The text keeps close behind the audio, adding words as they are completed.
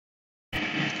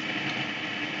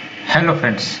Hello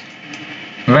friends,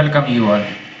 welcome you all.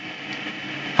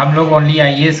 हम लोग only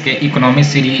IAS के इकोनॉमी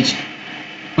सीरीज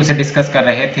उसे डिस्कस कर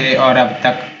रहे थे और अब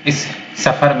तक इस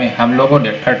सफ़र में हम लोगों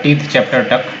ने 30th चैप्टर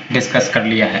तक डिस्कस कर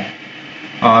लिया है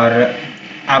और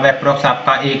अब अप्रोक्स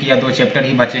आपका 1 या 2 चैप्टर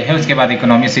ही बचे हैं। उसके बाद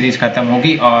इकोनॉमी सीरीज ख़त्म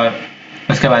होगी और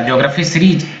उसके बाद ज्योग्राफी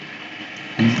सीरीज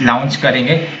लॉन्च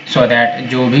करेंगे सो दैट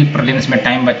जो भी प्रीलिम्स में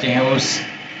टाइम बचे हैं उस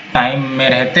टाइम में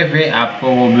रहते हुए आपको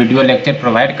वो वीडियो लेक्चर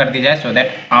प्रोवाइड कर दी जाए सो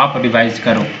दैट आप रिवाइज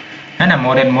करो, है ना।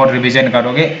 मोर एंड मोर रिवीजन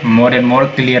करोगे, more and more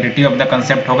clarity of the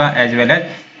concept होगा, एज वेल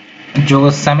एज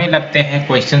जो समय लगते हैं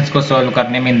क्वेश्चंस को सॉल्व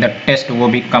करने में इन द टेस्ट वो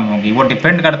भी कम होगी। वो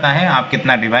डिपेंड करता है आप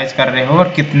कितना रिवाइज कर रहे हो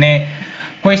और कितने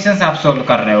क्वेश्चंस आप सॉल्व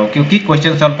कर रहे हो, क्योंकि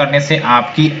क्वेश्चन सॉल्व करने से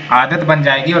आपकी आदत बन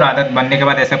जाएगी और आदत बनने के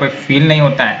बाद ऐसा कोई फील नहीं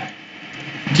होता है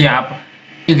कि आप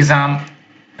एग्जाम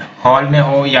हॉल में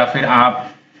हो या फिर आप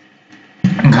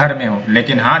घर में हो।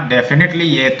 लेकिन हाँ, डेफिनेटली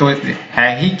ये तो है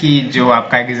ही कि जो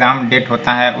आपका एग्जाम डेट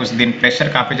होता है उस दिन प्रेशर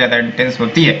काफ़ी ज़्यादा इंटेंस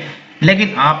होती है।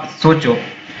 लेकिन आप सोचो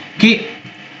कि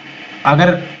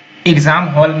अगर एग्जाम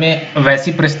हॉल में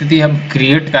वैसी परिस्थिति हम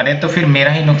क्रिएट करें तो फिर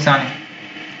मेरा ही नुकसान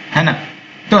है ना।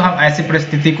 तो हम ऐसी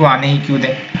परिस्थिति को आने ही क्यों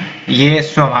दें। ये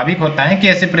स्वाभाविक होता है कि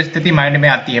ऐसी परिस्थिति माइंड में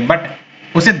आती है, बट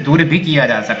उसे दूर भी किया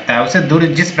जा सकता है। उसे दूर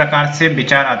जिस प्रकार से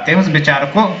विचार आते हैं उस विचार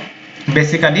को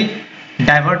बेसिकली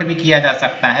डाइवर्ट भी किया जा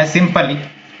सकता है। सिंपली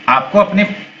आपको अपने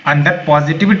अंदर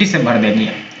पॉजिटिविटी से भर देनी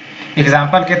है।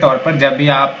 एग्जाम्पल के तौर पर जब भी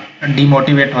आप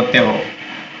डिमोटिवेट होते हो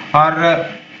और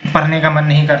पढ़ने का मन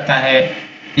नहीं करता है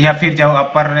या फिर जब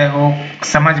आप पढ़ रहे हो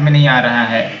समझ में नहीं आ रहा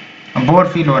है, बोर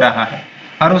फील हो रहा है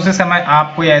और उस समय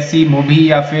आप कोई ऐसी मूवी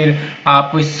या फिर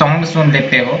आप कोई सॉन्ग सुन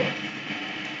लेते हो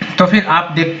तो फिर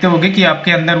आप देखते होगे कि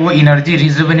आपके अंदर वो एनर्जी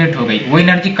रिजुविनेट हो गई। वो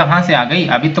एनर्जी कहाँ से आ गई?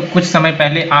 अभी तो कुछ समय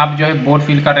पहले आप जो है बोर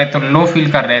फील कर रहे थे, लो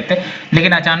फील कर रहे थे,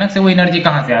 लेकिन अचानक से वो एनर्जी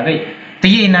कहाँ से आ गई? तो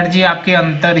ये एनर्जी आपके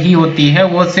अंदर ही होती है।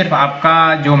 वो सिर्फ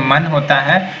आपका जो मन होता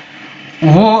है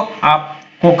वो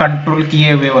आपको कंट्रोल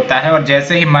किए हुए होता है और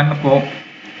जैसे ही मन को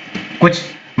कुछ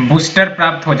बूस्टर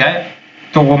प्राप्त हो जाए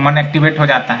तो वो मन एक्टिवेट हो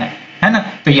जाता है ना।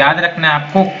 तो याद रखना है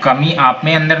आपको, कमी आप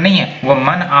में अंदर नहीं है, वो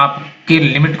मन आपके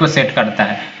लिमिट को सेट करता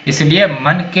है। इसलिए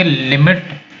मन के लिमिट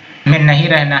में नहीं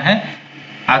रहना है।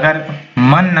 अगर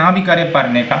मन ना भी करे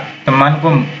पढ़ने का तो मन को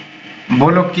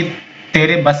बोलो कि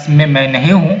तेरे बस में मैं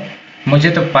नहीं हूं, मुझे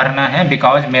तो पढ़ना है,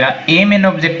 बिकॉज मेरा एम एंड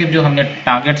ऑब्जेक्टिव जो हमने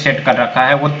टारगेट सेट कर रखा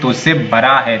है वो तुझसे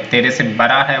बड़ा है, तेरे से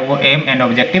बड़ा है वो एम एंड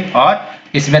ऑब्जेक्टिव और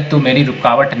इसमें तू मेरी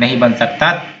रुकावट नहीं बन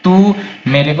सकता। तू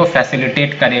मेरे को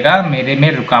फैसिलिटेट करेगा, मेरे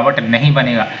में रुकावट नहीं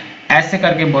बनेगा। ऐसे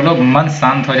करके बोलो, मन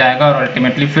शांत हो जाएगा और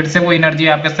अल्टीमेटली फिर से वो एनर्जी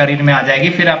आपके शरीर में आ जाएगी,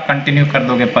 फिर आप कंटिन्यू कर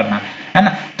दोगे पढ़ना, है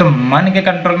ना। तो मन के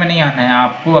कंट्रोल में नहीं आना है,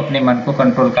 आपको अपने मन को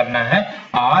कंट्रोल करना है।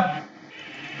 और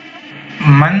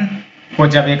मन को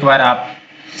जब एक बार आप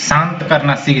शांत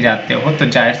करना सीख जाते हो तो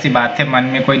जाहिर सी बात है मन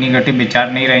में कोई निगेटिव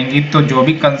विचार नहीं रहेंगी। तो जो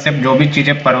भी कंसेप्ट, जो भी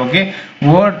चीजें पढ़ोगे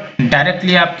वो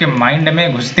डायरेक्टली आपके माइंड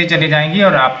में घुसते चले जाएंगी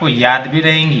और आपको याद भी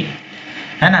रहेंगी,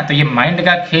 है ना। तो ये माइंड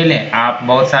का खेल है। आप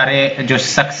बहुत सारे जो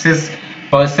सक्सेस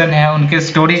पर्सन है उनके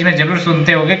स्टोरीज में जरूर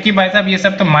सुनते होंगे कि भाई साहब ये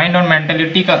सब तो माइंड और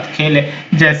मेंटेलिटी का खेल है।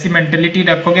 जैसी मेंटेलिटी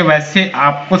रखोगे वैसे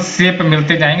आपको शेप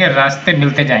मिलते जाएंगे, रास्ते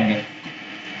मिलते जाएंगे।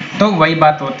 तो वही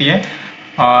बात होती है।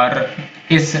 और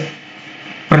इस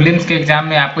प्रीलिम्स के एग्जाम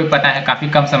में आपको ही पता है काफी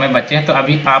कम समय बचे हैं, तो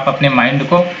अभी आप अपने माइंड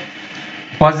को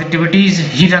पॉजिटिविटीज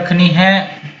ही रखनी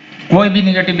है। कोई भी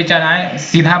निगेटिव विचार आए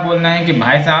सीधा बोलना है कि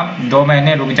भाई साहब 2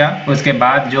 महीने रुक जा, उसके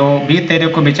बाद जो भी तेरे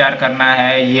को विचार करना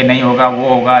है, ये नहीं होगा वो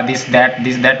होगा, दिस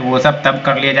दैट वो सब तब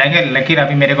कर लिए जाएंगे, लेकिन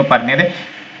अभी मेरे को पढ़ने दे,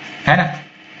 है ना।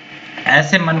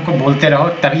 ऐसे मन को बोलते रहो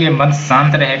तभी ये मन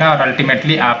शांत रहेगा और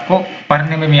अल्टीमेटली आपको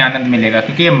पढ़ने में भी आनंद मिलेगा।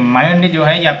 क्योंकि ये माइंड जो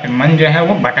है या फिर मन जो है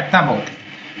वो भटकता बहुत है।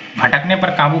 भटकने पर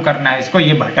काबू करना है इसको।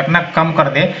 ये भटकना कम कर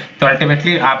दे तो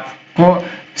अल्टीमेटली आपको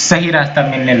सही रास्ता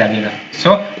मिलने लगेगा।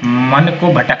 सो मन को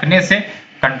भटकने से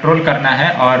कंट्रोल करना है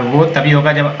और वो तभी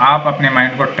होगा जब आप अपने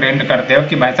माइंड को ट्रेंड करते हो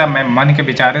कि भाई साहब मैं मन के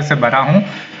विचारों से बड़ा हूँ,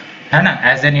 है ना।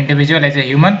 As an individual, as a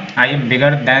human, I am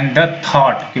bigger than the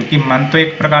thought. क्योंकि मन तो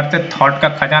एक प्रकार से थॉट का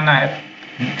खजाना है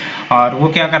और वो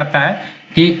क्या करता है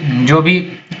कि जो भी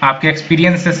आपके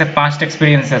एक्सपीरियंसेस है, पास्ट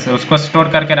एक्सपीरियंसेस है, उसको स्टोर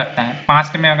करके रखता है।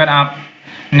 पास्ट में अगर आप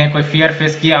ने कोई फियर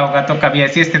फेस किया होगा तो कभी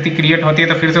ऐसी स्थिति क्रिएट होती है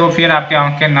तो फिर से वो फियर आपके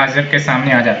आंख के नजर के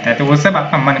सामने आ जाता है। तो वो सब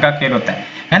आपका मन का खेल होता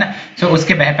है ना। सो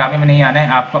उसके बहकावे में नहीं आना है।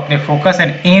 आपको अपने फोकस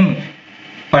एंड एम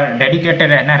पर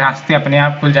डेडिकेटेड रहना है। रास्ते अपने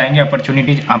आप खुल जाएंगे,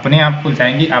 अपॉर्चुनिटीज अपने आप खुल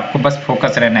जाएंगी। आपको बस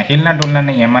फोकस रहना है, हिलना डुलना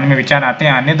नहीं है। मन में विचार आते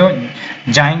हैं, आने दो,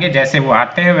 जाएंगे, जैसे वो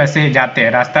आते हैं वैसे ही जाते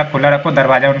हैं। रास्ता खुला रखो,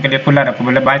 दरवाजा उनके लिए खुला रखो।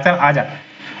 बोले भाई साहब आ जा,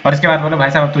 और उसके बाद बोलो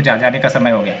भाई साहब अब तू जाने का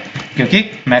समय हो गया, क्योंकि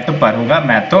मैं तो पढ़ूंगा,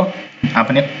 मैं तो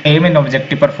अपने एम एंड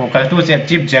ऑब्जेक्टिव पर फोकस, तो उसे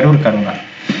अचीव जरूर करूंगा।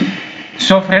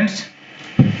 सो फ्रेंड्स,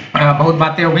 बहुत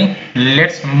बातें हो गई,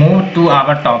 let's move to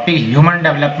our topic human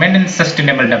development and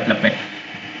sustainable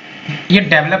development. ये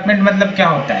डेवलपमेंट मतलब क्या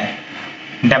होता है?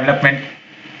 डेवलपमेंट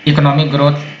इकोनॉमिक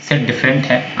ग्रोथ से डिफरेंट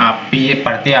है, आप भी ये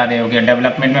पढ़ते आ रहे होंगे।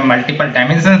 डेवलपमेंट में मल्टीपल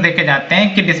डायमेंशंस देखे जाते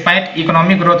हैं कि डिस्पाइट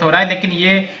इकोनॉमिक ग्रोथ हो रहा है, लेकिन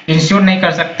ये इंश्योर नहीं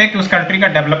कर सकते कि उस कंट्री का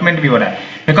डेवलपमेंट भी हो रहा है,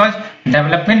 because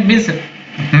development means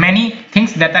many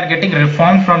things that are getting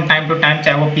reformed from time to time,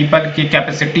 चाहे वो पीपल की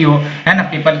कैपेसिटी हो, है ना,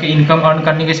 पीपल की इनकम अर्न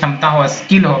करने की क्षमता हो,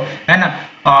 स्किल हो, है ना,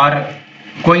 और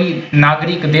कोई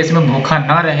नागरिक देश में भूखा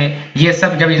ना रहे, ये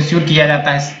सब जब इंश्योर किया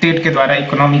जाता है स्टेट के द्वारा,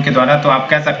 इकोनॉमी के द्वारा, तो आप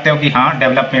कह सकते हो कि हाँ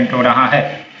डेवलपमेंट हो रहा है।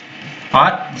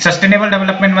 और सस्टेनेबल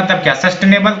डेवलपमेंट मतलब क्या?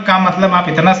 सस्टेनेबल का मतलब आप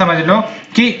इतना समझ लो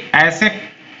कि ऐसे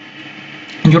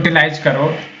यूटिलाइज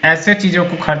करो, ऐसे चीजों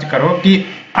को खर्च करो कि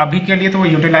अभी के लिए तो वो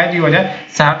यूटिलाइज ही हो जाए,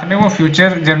 साथ में वो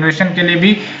फ्यूचर जनरेशन के लिए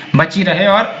भी बची रहे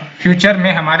और फ्यूचर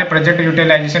में हमारे प्रोजेक्ट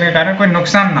यूटिलाइजेशन के कारण कोई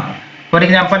नुकसान ना हो। फॉर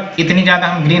एग्जांपल, इतनी ज्यादा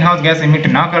हम ग्रीन हाउस गैस इमिट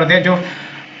ना कर दे जो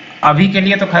अभी के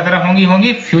लिए तो खतरा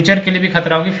होगी, फ्यूचर के लिए भी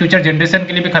खतरा होगी, फ्यूचर जनरेशन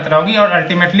के लिए भी खतरा होगी, और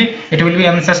ultimately it will be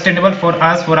unsustainable for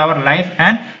us, for our life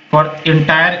and for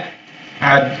entire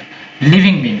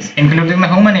living beings including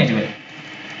the human as well.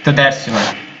 तो दैट्स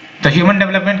व्हाई। तो ह्यूमन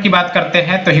डेवलपमेंट की बात करते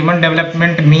हैं तो ह्यूमन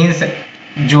डेवलपमेंट मीन्स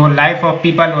जो लाइफ ऑफ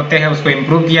पीपल होते हैं उसको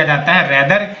इम्प्रूव किया जाता है,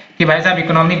 रेदर कि भाई साहब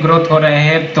इकोनॉमिक ग्रोथ हो रहे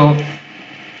हैं तो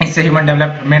इससे ह्यूमन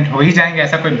डेवलपमेंट हो ही जाएंगे,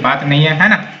 ऐसा कोई बात नहीं है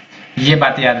ना, ये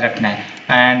बात याद रखना है।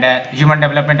 And human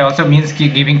development also means की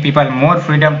giving people more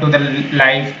freedom to the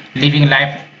life, living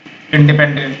life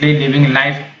independently, living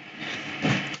life,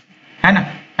 है ना,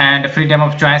 and freedom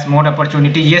of choice, more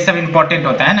opportunity, ये सब इंपॉर्टेंट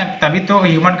होता है ना, तभी तो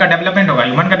ह्यूमन का डेवलपमेंट होगा।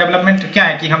 ह्यूमन का डेवलपमेंट क्या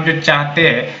है कि हम जो चाहते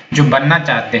हैं, जो बनना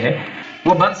चाहते हैं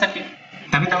वो बन सके,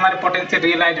 तभी तो हमारे पोटेंशियल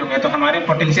रियलाइज होंगे। तो हमारे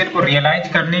पोटेंशियल को रियलाइज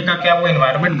करने का क्या वो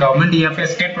एनवायरनमेंट गवर्नमेंट या फिर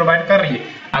स्टेट प्रोवाइड कर रही है?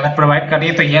 अगर प्रोवाइड कर रही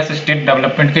है तो यस, स्टेट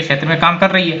डेवलपमेंट के क्षेत्र में काम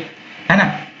कर रही है ना।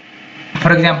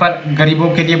 फॉर एग्जाम्पल, गरीबों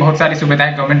के लिए बहुत सारी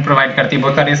सुविधाएं गवर्नमेंट प्रोवाइड करती है,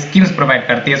 बहुत सारी स्कीम्स प्रोवाइड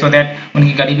करती है, सो दैट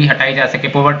उनकी गरीबी हटाई जा सके,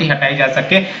 पॉवर्टी हटाई जा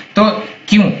सके। तो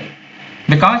क्यों?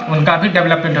 बिकॉज उनका भी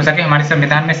डेवलपमेंट हो सके। हमारे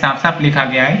संविधान में साफ साफ लिखा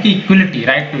गया है कि इक्वलिटी,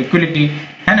 राइट टू इक्वलिटी,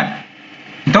 है ना।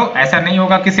 तो ऐसा नहीं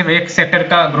होगा कि सिर्फ एक सेक्टर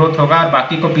का ग्रोथ होगा और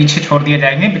बाकी को पीछे छोड़ दिए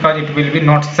जाएंगे, because it will be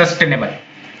not sustainable.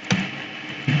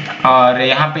 और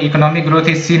यहाँ पे economic growth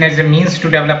is seen as a means to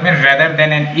development rather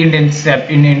than N and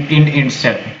in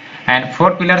itself. And 4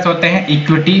 pillars होते हैं: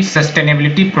 इक्विटी,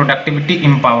 सस्टेनेबिलिटी, प्रोडक्टिविटी,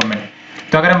 एम्पावरमेंट।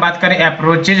 तो अगर हम बात करें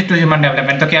अप्रोचेज टू ह्यूमन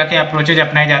डेवलपमेंट, तो क्या क्या अप्रोचेज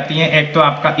अपनाई जाती हैं? एक तो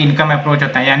आपका इनकम अप्रोच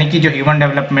होता है, यानी कि जो ह्यूमन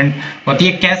डेवलपमेंट होती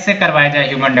है कैसे करवाया जाए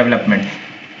ह्यूमन डेवलपमेंट।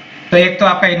 तो एक तो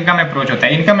आपका इनकम अप्रोच होता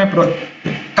है। इनकम अप्रोच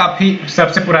काफी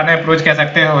सबसे पुराना अप्रोच कह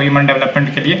सकते हो ह्यूमन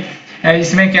डेवलपमेंट के लिए।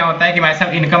 इसमें क्या होता है कि भाई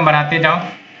साहब इनकम बढ़ाते जाओ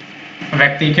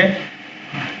व्यक्ति के,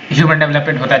 ह्यूमन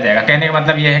डेवलपमेंट होता जाएगा। कहने का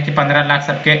मतलब यह है कि 15 लाख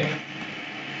सबके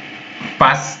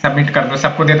पास सबमिट कर दो,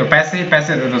 सबको दे दो, पैसे ही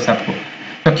पैसे दे दो सबको।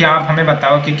 तो क्या आप हमें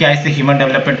बताओ कि क्या इससे ह्यूमन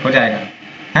डेवलपमेंट हो जाएगा?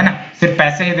 है ना, सिर्फ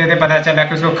पैसे ही दे दे, पता चला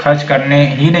कि उसको खर्च करने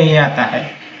ही नहीं आता है,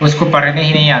 उसको पढ़ने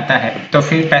ही नहीं आता है, तो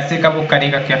फिर पैसे का वो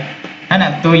करेगा क्या, है ना।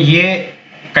 तो ये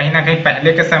कहीं ना कहीं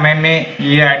पहले के समय में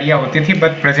ये आइडिया होती थी,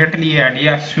 बट प्रेजेंटली ये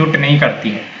आइडिया सूट नहीं करती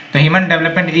है। तो human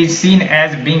development is seen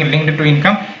as being linked to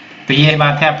income. तो ये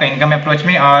बात है आपका इनकम अप्रोच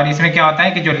में। और इसमें क्या होता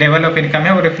है कि जो लेवल ऑफ इनकम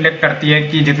है वो रिफ्लेक्ट करती है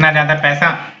कि जितना ज्यादा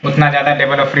पैसा उतना ज्यादा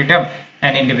level of freedom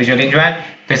and individual enjoy.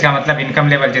 तो इसका मतलब इनकम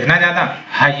लेवल जितना ज्यादा,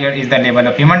 higher is the level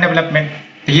of human development.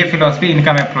 तो ये फिलॉसफी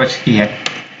इनकम अप्रोच की है।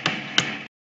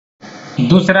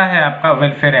 दूसरा है आपका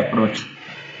वेलफेयर अप्रोच।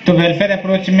 तो वेलफेयर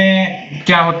अप्रोच में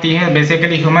क्या होती है?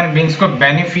 बेसिकली ह्यूमन बींग्स को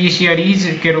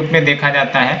बेनिफिशियरीज के रूप में देखा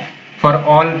जाता है फॉर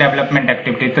ऑल डेवलपमेंट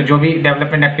एक्टिविटीज। तो जो भी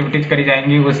डेवलपमेंट एक्टिविटीज करी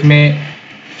जाएंगी उसमें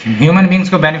ह्यूमन बींग्स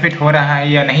को बेनिफिट हो रहा है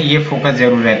या नहीं, ये फोकस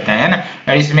जरूर रहता है ना।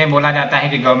 और इसमें बोला जाता है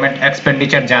कि गवर्नमेंट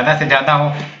एक्सपेंडिचर ज्यादा से ज्यादा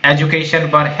हो, एजुकेशन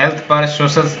पर, हेल्थ पर,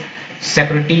 सोशल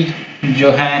सिक्योरिटी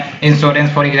जो है,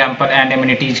 insurance for example, and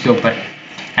amenities के ऊपर।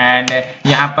 एंड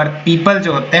यहाँ पर पीपल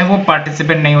जो होते हैं वो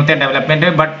पार्टिसिपेंट नहीं होते डेवलपमेंट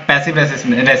में, बट पैसिव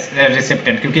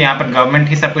रिसिप्टेंट, क्योंकि यहाँ पर गवर्नमेंट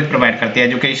ही सब कुछ प्रोवाइड करती है,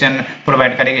 एजुकेशन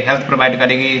प्रोवाइड करेगी, हेल्थ प्रोवाइड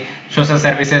करेगी, सोशल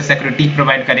सर्विसेज, सिक्योरिटी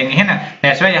प्रोवाइड करेंगी, है ना।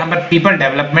 दैट्स व्हाई यहाँ पर पीपल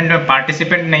डेवलपमेंट में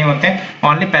पार्टिसिपेंट नहीं होते,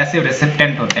 ओनली पैसिव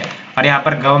रिसिप्टेंट होते हैं। और यहाँ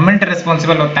पर गवर्नमेंट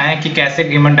रिस्पॉन्सिबल होता है कि कैसे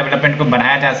ह्यूमन डेवलपमेंट को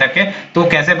बढ़ाया जा सके। तो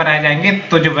कैसे बढ़ाए जाएंगे?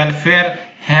 तो जो वेलफेयर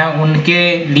है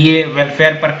उनके लिए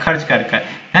वेलफेयर पर खर्च कर,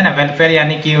 है ना। वेलफेयर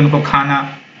यानी कि उनको खाना,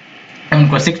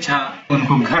 उनको शिक्षा,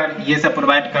 उनको घर, ये सब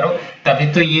प्रोवाइड करो, तभी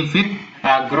तो ये फिर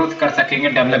ग्रोथ कर सकेंगे,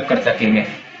 डेवलप कर सकेंगे।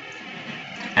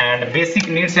 एंड बेसिक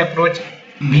नीड्स अप्रोच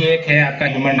भी एक है आपका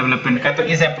ह्यूमन डेवलपमेंट का। तो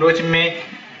इस अप्रोच में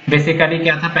बेसिकली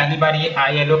क्या था, पहली बार ये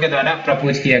ILO के द्वारा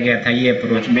प्रपोज किया गया था ये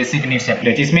अप्रोच, बेसिक नीड्स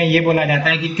अप्रोच। इसमें ये बोला जाता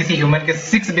है कि किसी ह्यूमन के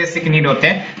 6 बेसिक नीड होते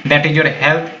हैं, that is your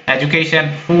health,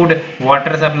 education, food,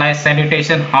 water supply,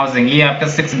 sanitation, housing. ये आपका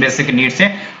 6 बेसिक नीड्स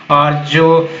है। और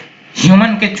जो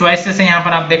ह्यूमन के चॉइसेस है यहाँ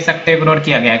पर आप देख सकते हैं इग्नोर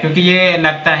किया गया है, क्योंकि ये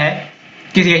लगता है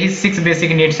कि यही 6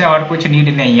 बेसिक नीड्स है और कुछ नीड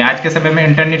नहीं है। आज के समय में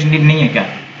इंटरनेट नीड नहीं है क्या,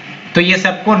 तो ये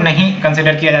सबको नहीं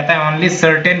कंसिडर किया जाता है। ओनली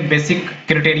सर्टेन बेसिक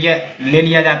क्राइटेरिया ले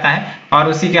लिया जाता है और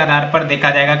उसी के आधार पर देखा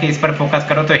जाएगा कि इस पर फोकस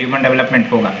करो तो ह्यूमन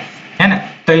डेवलपमेंट होगा, है ना।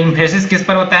 तो एम्फेसिस किस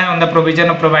पर होता है, on the provision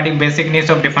of providing basic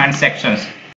needs of defined sections.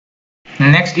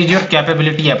 Next is your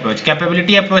capability approach.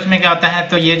 Capability approach में क्या होता है,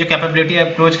 तो ये जो कैपेबिलिटी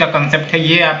अप्रोच का कंसेप्ट है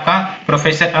ये आपका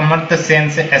प्रोफेसर अमर्त्य सेन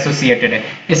से एसोसिएटेड है।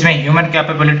 इसमें ह्यूमन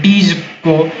कैपेबिलिटीज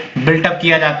को बिल्टअप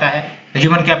किया जाता है।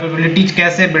 ह्यूमन कैपेबिलिटीज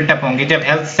कैसे बिल्टअप होंगी, जब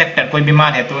हेल्थ सेक्टर कोई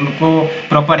बीमार है तो उनको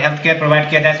प्रॉपर हेल्थ केयर प्रोवाइड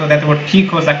किया जाए सो दैट वो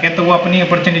ठीक हो सके, तो वो अपनी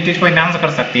अपॉर्चुनिटीज को एनहांस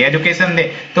कर सकती है। एजुकेशन दे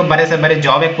तो बड़े से बड़े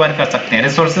जॉब एक्वायर कर सकते हैं।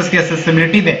 रिसोर्सेज की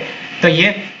एक्सेसिबिलिटी दे तो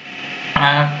ये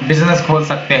बिजनेस खोल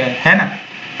सकते हैं, है ना।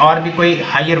 और भी कोई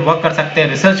हायर वर्क कर सकते हैं,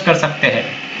 रिसर्च कर सकते हैं।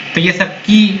 तो ये सब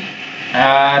की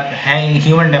है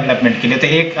ह्यूमन डेवलपमेंट के लिए। तो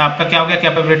एक आपका क्या हो गया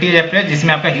कैपेबिलिटी अप्रोच,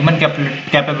 जिसमें आपका ह्यूमन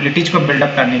कैपेबिलिटीज को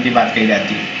बिल्डअप करने की बात कही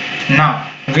जाती है। Now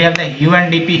we have the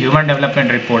UNDP human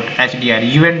development report HDR,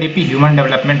 UNDP human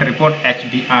development report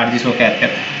HDR जिसको कहते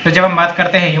हैं। तो जब हम बात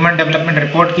करते हैं ह्यूमन डेवलपमेंट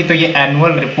रिपोर्ट की, तो ये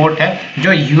एनुअल रिपोर्ट है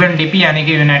जो UNDP यानी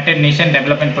कि यूनाइटेड नेशन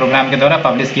डेवलपमेंट प्रोग्राम के द्वारा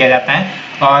पब्लिश किया जाता है।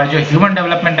 और जो ह्यूमन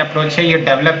डेवलपमेंट अप्रोच है ये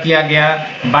डेवलप किया गया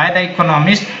बाय द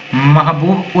इकोनॉमिस्ट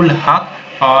महबूब उल हक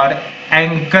और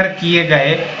एंकर किए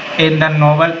गए इन द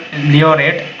नोबेल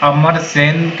लियोरेट अमर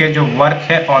सेन के जो वर्क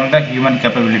है ऑन द ह्यूमन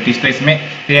कैपेबिलिटीज। तो इसमें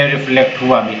ये रिफ्लेक्ट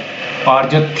हुआ भी। और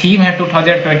जो थीम है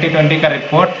 2020 का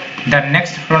report, the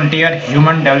next frontier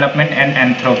human development and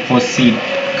anthropocene.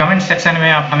 Comment section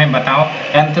में आप हमें बताओ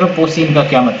एंथ्रोपोसीन का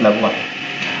क्या मतलब हुआ।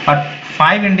 और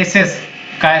 5 इंडिसेस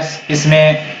का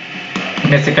इसमें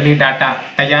बेसिकली डाटा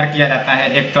तैयार किया जाता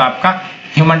है। एक तो आपका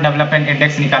ह्यूमन डेवलपमेंट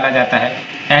इंडेक्स निकाला जाता है,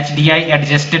 HDI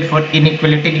एडजस्टेड फॉर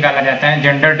इनइक्वालिटी निकाला जाता है,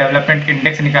 जेंडर डेवलपमेंट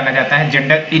इंडेक्स निकाला जाता है,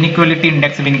 जेंडर इनइक्वालिटी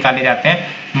इंडेक्स भी निकाले जाते हैं,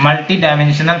 मल्टी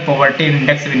डायमेंशनल पॉवर्टी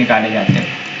इंडेक्स भी निकाले जाते हैं।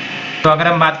 तो अगर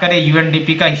हम बात करें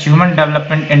UNDP का ह्यूमन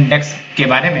डेवलपमेंट इंडेक्स के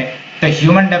बारे में, तो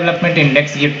ह्यूमन डेवलपमेंट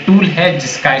इंडेक्स ये टूल है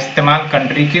जिसका इस्तेमाल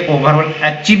कंट्री के ओवरऑल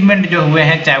अचीवमेंट जो हुए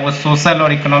हैं, चाहे वो सोशल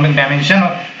और इकोनॉमिक डायमेंशन हो,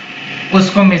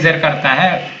 उसको मेजर करता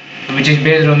है, which is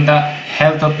based on the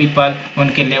health of people,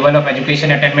 उनके लेवल ऑफ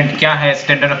एजुकेशन अटेनमेंट क्या है,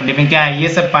 स्टैंडर्ड ऑफ लिविंग क्या है, ये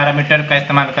सब पैरामीटर का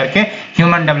इस्तेमाल करके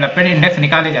ह्यूमन डेवलपमेंट इंडेक्स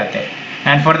निकाले जाते हैं।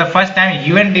 And for the first time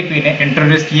UNDP ने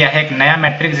इंट्रोड्यूस किया है एक नया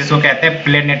मैट्रिक जिसको कहते हैं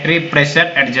प्लेनेटरी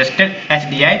प्रेशर एडजस्टेड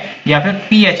HDI या फिर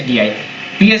PHDI।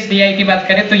 PHDI की बात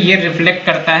करें तो ये रिफ्लेक्ट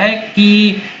करता है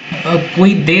कि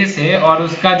कोई देश है और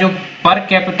उसका जो पर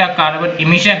कैपिटा कार्बन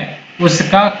इमिशन है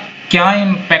उसका क्या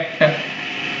इम्पैक्ट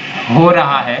हो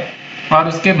रहा है और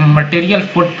उसके मटेरियल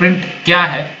फुटप्रिंट क्या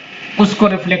है, उसको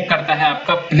रिफ्लेक्ट करता है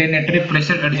आपका प्लेनेटरी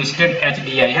प्रेशर एडजस्टेड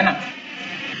HDI, है ना।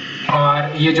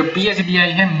 और ये जो PHDI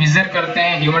है मेजर करते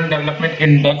हैं human development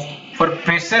index for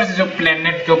pressures जो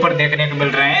प्लेनेट के ऊपर देखने को मिल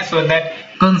रहे हैं, सो दैट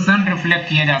कंसर्न रिफ्लेक्ट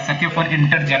किया जा सके फॉर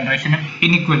इंटरजेनरेशनल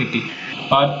इनइक्वालिटी।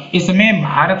 और इसमें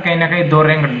भारत कहीं ना कहीं 2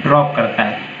 रैंक ड्रॉप करता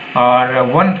है और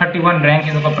 131 रैंक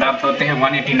इसको प्राप्त होते हैं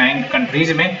 189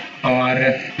 कंट्रीज में,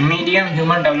 और मीडियम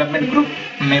ह्यूमन डेवलपमेंट ग्रुप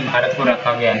में भारत को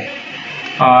रखा गया है।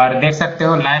 और देख सकते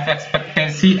हो life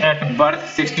expectancy at birth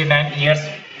 69 years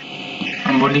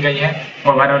बोली गई है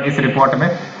ओवरऑल इस रिपोर्ट में,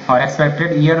 और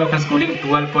expected year of schooling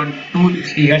 12.2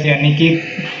 years, यानी कि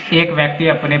एक व्यक्ति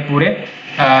अपने पूरे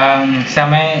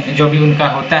समय जो भी उनका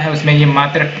होता है उसमें ये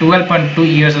मात्र 12.2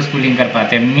 ईयर्स स्कूलिंग कर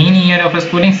पाते हैं। Mean year of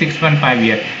schooling 6.5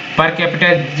 year, पर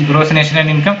कैपिटल ग्रोस नेशनल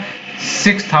इनकम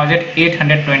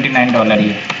 $6,829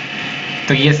 ये।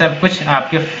 तो ये सब कुछ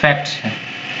आपके फैक्ट्स हैं।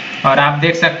 और आप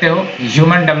देख सकते हो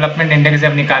ह्यूमन डेवलपमेंट इंडेक्स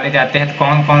जब निकाले जाते हैं तो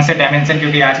कौन कौन से डायमेंशन,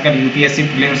 क्योंकि आजकल UPSC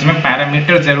प्रीलिम्स में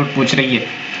पैरामीटर जरूर पूछ रही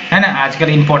है ना। आजकल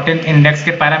इंपॉर्टेंट इंडेक्स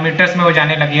के पैरामीटर्स में वो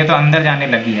जाने लगी है, तो अंदर जाने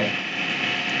लगी है।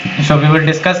 सो वी विल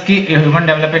डिस्कस कि ह्यूमन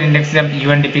डेवलपमेंट इंडेक्स जब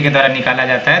UNDP के द्वारा निकाला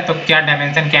जाता है तो क्या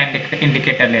डायमेंशन, क्या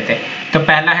इंडिकेटर लेते हैं। तो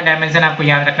पहला है डायमेंशन, आपको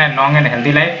याद रखना है लॉन्ग एंड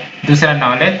हेल्दी लाइफ, दूसरा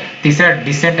नॉलेज, तीसरा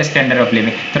डिसेंट स्टैंडर्ड ऑफ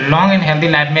लिविंग। तो लॉन्ग एंड हेल्दी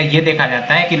लाइफ में ये देखा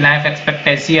जाता है कि लाइफ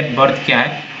एक्सपेक्टेंसी एट बर्थ क्या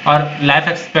है, और लाइफ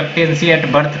एक्सपेक्टेंसी एट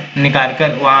बर्थ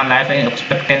निकालकर वहाँ लाइफ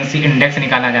एक्सपेक्टेंसी इंडेक्स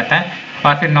निकाला जाता है।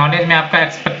 और फिर नॉलेज में आपका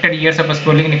एक्सपेक्टेड ईयर्स ऑफ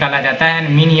स्कूलिंग निकाला जाता है and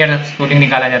mean year of schooling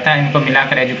निकाला जाता है। इनको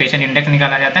मिलाकर एजुकेशन इंडेक्स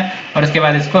निकाला जाता है और उसके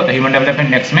बाद इसको ह्यूमन डेवलपमेंट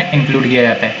इंडेक्स में इंक्लूड किया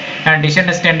जाता है। And decent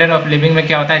standard of living में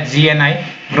क्या होता है, GNI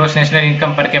gross national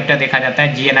income per capita देखा जाता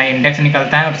है, GNI इंडेक्स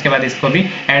निकलता है और उसके बाद इसको भी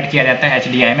ऐड किया जाता है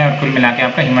HDI में, और कुल मिला के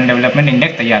आपका ह्यूमन डेवलपमेंट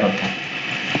इंडेक्स तैयार होता है।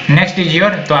 नेक्स्ट इज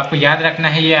योर, तो आपको याद रखना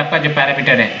है ये आपका जो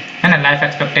पैरामीटर है ना, life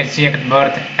expectancy at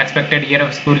birth, expected year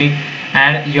of schooling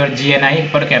and your GNI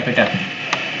per capita.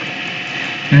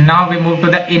 Now we move to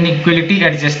the inequality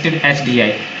adjusted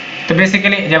HDI. तो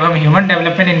बेसिकली जब हम ह्यूमन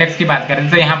डेवलपमेंट इंडेक्स की बात करें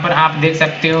तो यहाँ पर आप देख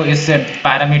सकते हो इस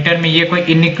पैरामीटर में ये कोई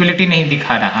इनइक्वालिटी नहीं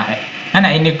दिखा रहा है ना,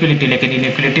 इनइक्वालिटी, लेकिन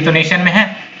इनइक्वालिटी तो नेशन में है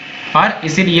और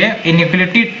इसीलिए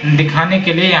इनइक्वालिटी दिखाने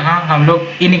के लिए यहाँ हम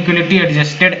लोग इनइक्वालिटी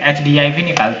एडजस्टेड एचडीआई भी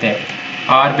निकालते हैं।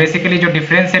 और बेसिकली जो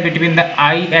डिफरेंस है between the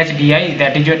IHDI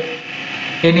that is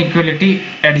your inequality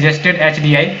adjusted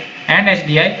HDI and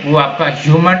HDI, वो आपका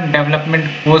ह्यूमन डेवलपमेंट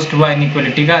पोस्ट हुआ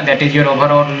इनइक्वालिटी का, that is your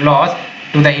overall loss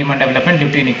to the human development due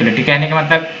to inequality. कहने का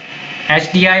मतलब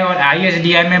HDI और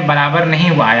IHDI में बराबर नहीं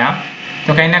हुआ आया,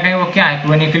 तो कहीं ना कहीं वो क्या है,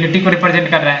 वो इनइक्वालिटी को रिप्रेजेंट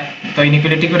कर रहा है। तो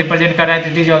इनइक्वालिटी को रिप्रेजेंट कर रहा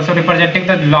है, it is also representing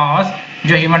the loss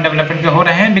जो ह्यूमन डेवलपमेंट के हो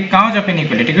रहे हैं बिकॉज ऑफ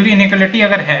इनइक्वालिटी। क्योंकि इनइक्वालिटी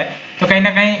अगर है तो कहीं ना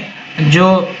कहीं जो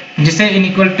जिसे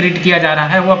इनइक्वल ट्रीट किया जा रहा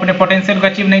है वो अपने पोटेंशियल को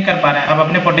अचीव नहीं कर पा रहा है। अब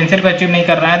अपने पोटेंशियल को अचीव नहीं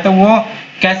कर रहा है तो वो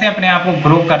कैसे अपने आप को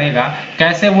ग्रो करेगा,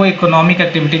 कैसे वो इकोनॉमिक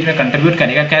एक्टिविटीज में कंट्रीब्यूट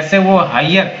करेगा, कैसे वो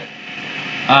हायर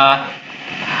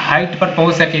हाइट पर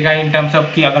पहुंच सकेगा इन टर्म्स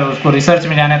ऑफ कि अगर उसको रिसर्च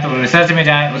में जाना है तो रिसर्च में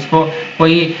जाए, उसको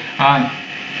कोई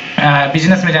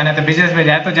बिजनेस में जाना है तो बिजनेस में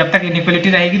जाए। तो जब तक इनइक्वालिटी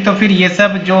रहेगी तो फिर ये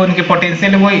सब जो उनके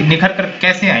पोटेंशियल है वो निखर कर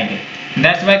कैसे आएंगे।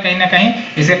 दैट्स वाई कहीं ना कहीं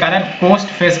इसके कारण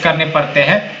कॉस्ट फेस करने पड़ते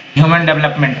हैं ह्यूमन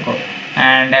डेवलपमेंट को।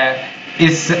 एंड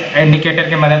इस इंडिकेटर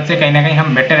की मदद से कहीं ना कहीं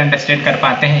हम बेटर अंडरस्टैंड कर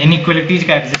पाते हैं इनइक्वालिटीज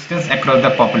का एग्जिस्टेंस अक्रॉस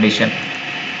द पॉपुलेशन।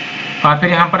 और फिर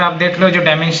यहाँ पर आप देख लो जो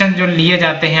डायमेंशन जो लिए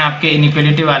जाते हैं आपके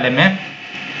इनइक्वालिटी वाले में,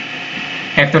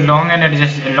 एक तो long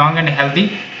and healthy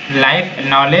life,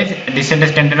 knowledge, decent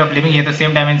standard of living, ये तो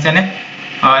सेम डायमेंशन है।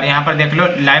 और यहाँ पर देख लो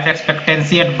लाइफ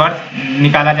एक्सपेक्टेंसी एट बर्थ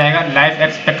निकाला जाएगा, लाइफ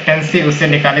एक्सपेक्टेंसी उससे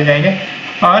निकाले जाएंगे।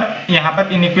 और यहाँ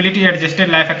पर inequality adjusted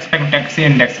life expectancy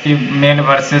index की मेल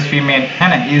वर्सेस फीमेल है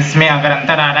ना, इसमें अगर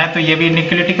अंतर आ रहा है तो ये भी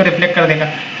इनइक्वालिटी को रिफ्लेक्ट कर देगा।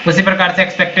 उसी प्रकार से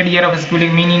expected year of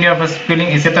schooling, mean year of schooling,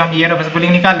 इसे तो हम ईयर ऑफ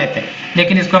स्कूलिंग निकाल लेते हैं,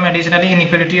 लेकिन इसको हम additionally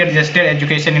inequality adjusted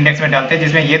education index में डालते हैं,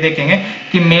 जिसमें ये देखेंगे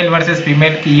कि मेल वर्सेस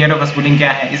फीमेल की ईयर ऑफ स्कूलिंग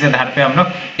क्या है, इस आधार पर हम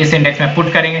लोग इस इंडेक्स में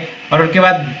पुट करेंगे। और उसके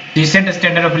बाद डिसेंट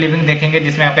स्टैंडर्ड ऑफ लिविंग देखेंगे,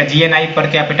 जिसमें आपका GNI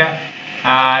पर कैपिटा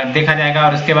देखा जाएगा।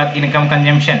 और उसके बाद इनकम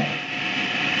कंजम्पशन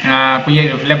को ये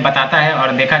रिफ्लेक्ट बताता है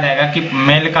और देखा जाएगा कि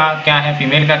मेल का क्या है,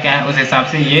 फीमेल का क्या है, उस हिसाब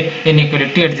से ये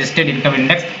इनइक्वालिटी एडजस्टेड इनकम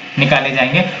इंडेक्स निकाले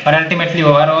जाएंगे। और ultimately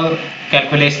overall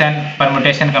calculation,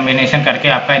 permutation, combination करके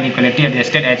आपका इनइक्वालिटी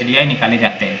एडजस्टेड HDI निकाले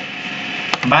जाते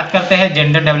हैं। बात करते हैं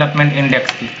जेंडर डेवलपमेंट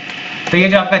इंडेक्स की। तो ये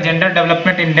जो आपका जेंडर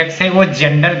डेवलपमेंट इंडेक्स है वो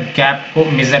जेंडर गैप को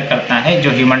मेजर करता है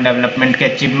जो ह्यूमन डेवलपमेंट के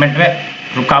अचीवमेंट में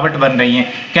रुकावट बन रही है।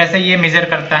 कैसे ये मेजर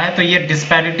करता है, तो ये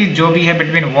डिस्पैरिटी जो भी है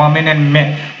बिटवीन वुमेन एंड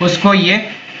मेन उसको ये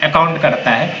अकाउंट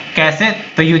करता है। कैसे,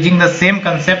 तो using the same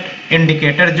concept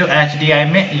indicator जो HDI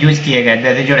में यूज किए गए,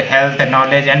 that is your health,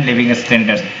 knowledge and living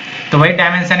standards. तो वही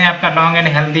डायमेंशन है आपका लॉन्ग एंड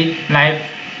हेल्दी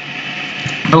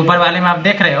लाइफ। तो ऊपर वाले में आप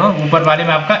देख रहे हो, ऊपर वाले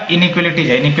में आपका इनइक्वालिटी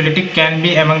है, inequality can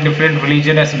be among different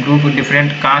religious group,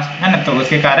 different caste है ना, तो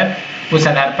उसके कारण उस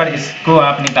आधार पर इसको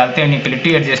आप निकालते हैं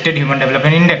inequality adjusted human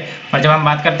development index. और जब हम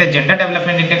बात करते हैं जेंडर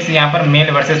डेवलपमेंट इंडेक्स, यहाँ पर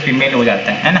मेल वर्सेस फीमेल हो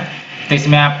जाता है ना। तो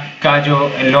इसमें आपका जो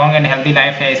लॉन्ग एंड हेल्दी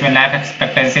लाइफ है इसमें लाइफ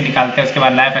एक्सपेक्टेंसी निकालते हैं, उसके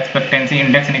बाद लाइफ एक्सपेक्टेंसी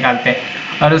इंडेक्स निकालते हैं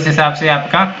और उस हिसाब से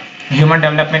आपका ह्यूमन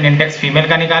डेवलपमेंट इंडेक्स फीमेल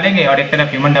का निकालेंगे और एक तरफ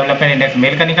ह्यूमन डेवलपमेंट इंडेक्स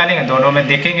मेल का निकालेंगे। दोनों में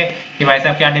देखेंगे कि भाई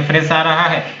साहब क्या डिफरेंस आ रहा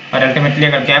है। और अल्टीमेटली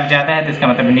अगर गैप ज्यादा है तो इसका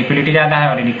मतलब इनइक्वालिटी ज्यादा है,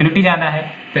 और इनइक्वालिटी ज्यादा है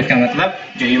तो इसका मतलब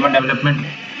जो ह्यूमन डेवलपमेंट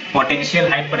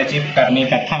पोटेंशियल हाइट पर अचीव करने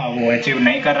का था वो अचीव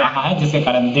नहीं कर रहा है, जिसके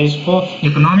कारण देश को,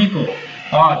 इकोनॉमी को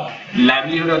और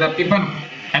livelihood of the people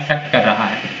affect कर रहा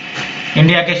है।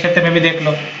 इंडिया के क्षेत्र में भी देख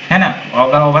लो है ना,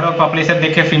 अगर ओवरऑल पॉपुलेशन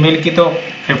देखे फीमेल की तो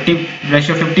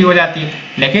 50 हो जाती है,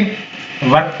 लेकिन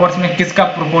वर्कफोर्स में किसका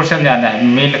प्रोपोर्शन ज्यादा है,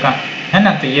 मेल का है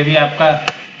ना। तो ये भी आपका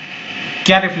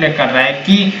क्या रिफ्लेक्ट कर रहा है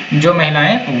कि जो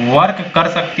महिलाएं वर्क कर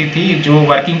सकती थी, जो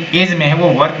वर्किंग एज में है, वो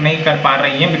वर्क नहीं कर पा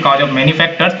रही है बिकॉज ऑफ मेनी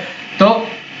फैक्टर्स। तो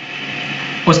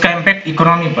उसका इम्पैक्ट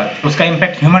इकोनॉमी पर, उसका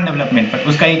इम्पैक्ट ह्यूमन डेवलपमेंट पर,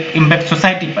 उसका इम्पैक्ट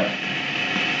सोसाइटी पर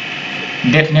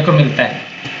देखने को मिलता है।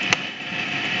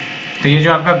 तो ये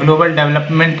जो आपका ग्लोबल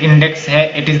डेवलपमेंट इंडेक्स है,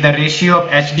 it is the ratio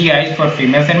of HDI for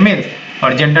females and mails.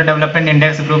 और जेंडर डेवलपमेंट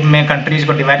इंडेक्स ग्रुप में कंट्रीज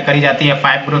को डिवाइड करी जाती है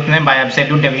 5 ग्रुप में bye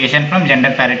absolute deviation from gender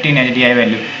parity in HDI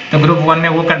value. तो ग्रुप 1 में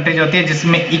वो कंट्रीज होती है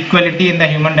जिसमें equality in the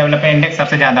human development index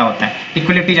सबसे ज्यादा होता है,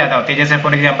 इक्वलिटी ज्यादा होती है। जैसे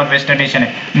फॉर एग्जांपल वेस्टर्न नेशन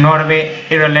है, Norway,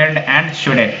 Ireland and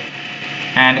Sweden.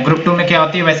 And group 2 में क्या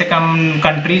होती है, वैसे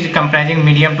countries comprising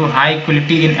medium to high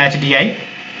equality in HDI।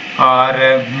 और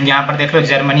यहाँ पर देख लो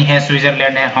जर्मनी है,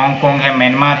 स्विट्जरलैंड है, हांगकांग है,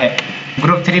 म्यांमार है।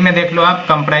 ग्रुप 3 में देख लो आप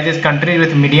comprises country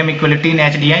with medium equality in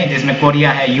HDI, जिसमें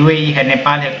कोरिया है, UAE है,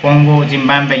 नेपाल है, कोंगो,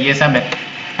 जिम्बाब्वे, ये सब है।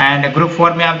 एंड ग्रुप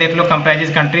 4 में आप देख लो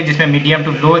कंप्राइजेस कंट्री जिसमें medium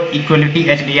to low equality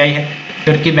HDI है,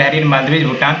 तुर्की, बहरीन, मालदीव,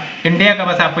 भूटान। इंडिया का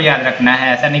बस आपको याद रखना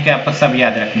है, ऐसा नहीं कि आपको सब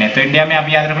याद रखने हैं। तो इंडिया में आप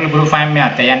याद रख लो ग्रुप 5 में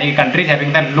आते हैं, यानी कि countries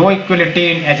having the low equality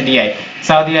in HDI।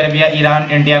 Saudi Arabia, Iran,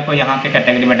 India को यहाँ के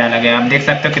कैटेगरी में डाला गया। आप देख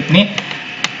सकते हो कितनी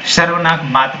शर्मनाक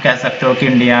बात कह सकते हो कि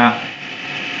इंडिया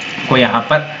को यहाँ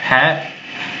पर है।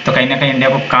 तो कहीं ना कहीं इंडिया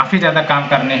को काफ़ी ज़्यादा काम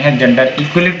करने हैं जेंडर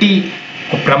इक्वलिटी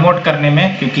को प्रमोट करने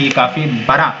में, क्योंकि काफ़ी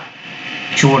बड़ा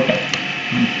चोट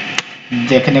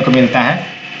देखने को मिलता है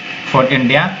for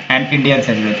India and Indians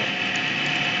as well.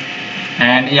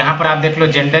 And यहाँ पर आप देख लो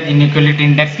जेंडर इनइक्वलिटी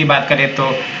इंडेक्स की बात करें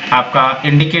तो आपका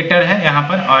इंडिकेटर है यहाँ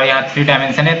पर, और यहाँ 3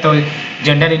 डायमेंशन है। तो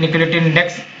जेंडर इनइक्वलिटी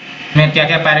इंडेक्स में क्या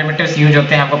क्या पैरामीटर्स यूज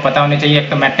होते हैं आपको पता होने चाहिए। एक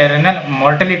तो मैटरनल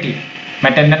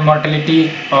मोर्टेलिटी,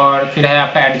 और फिर है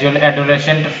आपका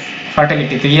एडोलेसेंट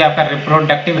फर्टिलिटी। तो ये आपका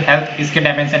रिप्रोडक्टिव हेल्थ इसके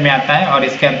डायमेंशन में आता है, और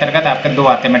इसके अंतर्गत आपके 2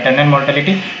 आते हैं, मैटरनल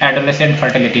मोर्टेलिटी, एडोलेसेंट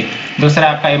फर्टिलिटी। दूसरा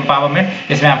आपका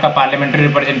एम्पावरमेंट, इसमें आपका पार्लियामेंट्री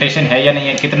रिप्रेजेंटेशन है या नहीं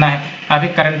है, कितना है। अभी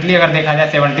करंटली अगर देखा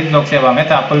जाए 17 लोकसभा में,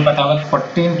 तो आपको भी पता होगा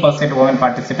 14% वुमेन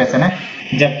पार्टिसिपेशन है,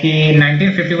 जबकि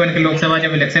 1951 की लोकसभा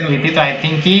जब इलेक्शन हुई थी तो आई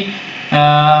थिंक कि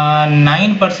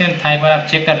 9% था, एक बार आप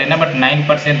चेक कर लेना, बट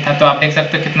 9% था। तो आप देख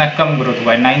सकते हो कितना कम ग्रोथ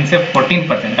हुआ है, 9 से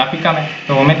 14%, काफी कम है।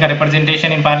 तो वुमेन का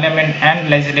representation in parliament and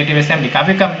legislative assembly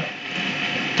काफी कम है।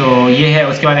 तो ये है।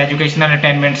 उसके बाद educational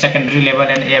attainment, secondary level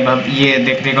and above, ये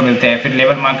देखने को मिलते हैं। फिर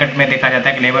लेबर मार्केट में देखा जाता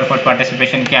है कि लेबर फोर्स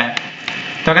पार्टिसिपेशन क्या है।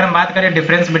 तो अगर हम बात करें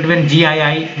difference between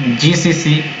GII,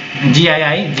 GCC,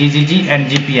 GII, GGG and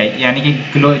GPI, यानी कि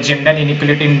gender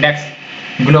inequality index,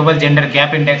 global gender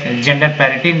gap index, gender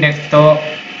parity index, तो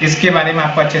इसके बारे में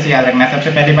आपको अच्छे से याद रखना है।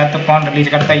 सबसे पहली बात तो कौन रिलीज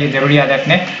करता है ये जरूर याद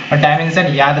रखने, और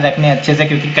डायमेंशन याद रखने अच्छे से,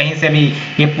 क्योंकि कहीं से भी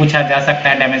ये पूछा जा सकता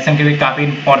है। डायमेंशन के भी काफी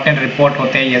इंपॉर्टेंट रिपोर्ट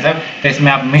होते हैं ये सब, तो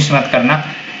इसमें आप मिस मत करना।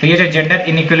 तो ये जो जेंडर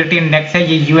इनइक्वलिटी इंडेक्स है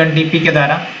ये UNDP के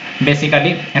द्वारा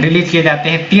बेसिकली रिलीज किए जाते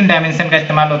हैं। 3 डायमेंशन का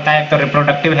इस्तेमाल होता है, एक तो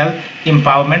reproductive health,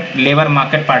 empowerment, labour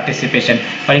market participation,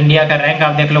 और इंडिया का रैंक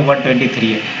आप देख लो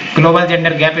 123 है। ग्लोबल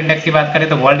जेंडर गैप इंडेक्स की बात करें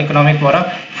तो वर्ल्ड इकोनॉमिक फोरम,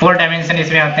 4 डायमेंशन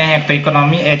इसमें आते हैं, एक तो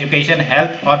इकोनॉमी, एजुकेशन,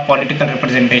 हेल्थ और पॉलिटिकल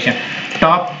रिप्रेजेंटेशन।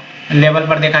 टॉप लेवल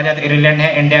पर देखा जाए तो आयरलैंड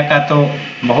है, इंडिया का तो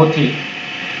बहुत ही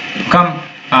कम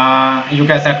यू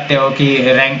कह सकते हो कि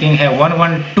रैंकिंग है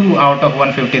 112 आउट ऑफ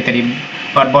 153,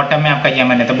 और बॉटम में आपका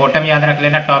यमन है। तो बॉटम याद रख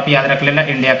लेना, टॉप याद रख लेना,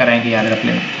 इंडिया का रैंक याद रख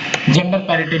लेना। जेंडर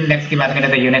पैरिटी इंडेक्स की बात करें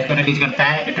तो यूनेस्को रिलीज करता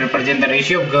है। It represent the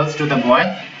ratio of girls to the boy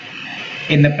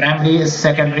in the primary,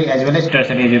 secondary as well as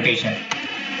tertiary education.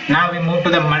 Now we move to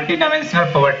the multi dimensional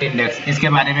poverty index. इसके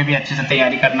बारे में भी अच्छे से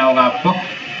तैयारी करना होगा आपको,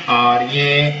 और ये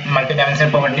multi dimensional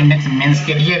poverty index mains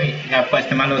के लिए भी आपको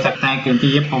इस्तेमाल हो सकता है, क्योंकि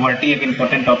ये पॉवर्टी एक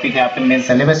इंपॉर्टेंट टॉपिक है आपके मेंस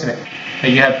सिलेबस में, तो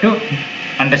you have to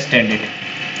understand it.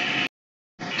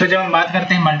 तो जब हम बात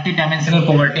करते हैं मल्टी डायमेंशनल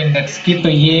पॉवर्टी इंडेक्स की, तो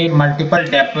ये मल्टीपल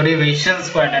डेप्रिवेशंस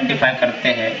को आइडेंटिफाई करते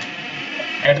हैं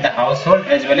at the house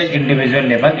hold as well as individual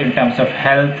level. In terms of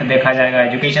health देखा जाएगा,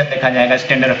 एजुकेशन देखा जाएगा,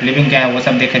 स्टैंडर्ड ऑफ लिविंग क्या है वो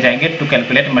सब देखे जाएंगे to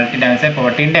calculate multi dimensional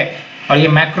poverty index. और ये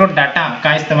मैक्रो डाटा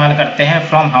का इस्तेमाल करते हैं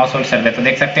फ्रॉम हाउस होल्ड सर्वे। तो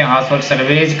देख सकते हैं हाउस होल्ड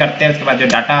सर्वेज करते हैं, उसके बाद जो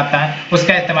डाटा आता है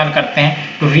उसका इस्तेमाल करते हैं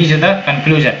टू रीच द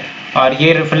कंक्लूजन, और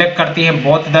ये रिफ्लेक्ट करती है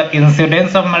both the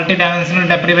incidence of multi dimensional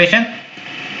deprivation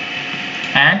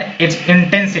and it's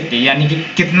intensity, यानी कि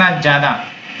कितना ज्यादा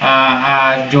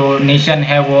जो नेशन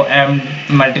है वो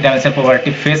मल्टी डायमेंशनल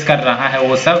पॉवर्टी फेस कर रहा है,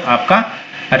 वो सब आपका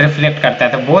रिफ्लेक्ट करता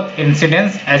है। तो both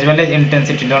incidence as well as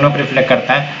intensity दोनों को रिफ्लेक्ट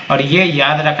करता है। और ये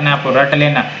याद रखना, आपको रट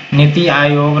लेना, नीति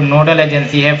आयोग नोडल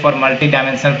एजेंसी है for multi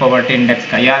dimensional poverty index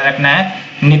का, याद रखना है,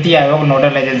 नीति आयोग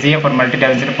नोडल एजेंसी है for multi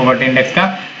dimensional poverty index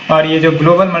का। और ये जो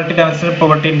global multi dimensional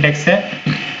poverty index है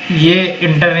ये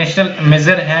इंटरनेशनल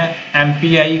मेजर है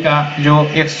MPI का,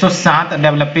 जो 107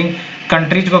 डेवलपिंग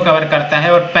कंट्रीज को कवर करता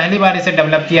है, और पहली बार इसे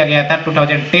डेवलप किया गया था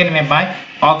 2010 में bye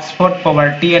Oxford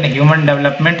poverty and human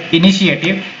development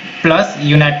initiative plus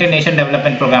United nation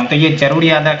development programme. तो ये जरूर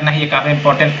याद रखना है, ये काफी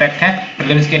इंपॉर्टेंट फैक्ट है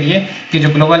प्रीलिम्स के लिए, कि जो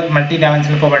global multi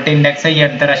dimensional poverty index है ये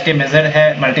अंतरराष्ट्रीय मेजर है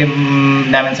मल्टी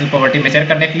डायमेंशनल पॉवर्टी मेजर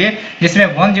करने के लिए, जिसमें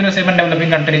 107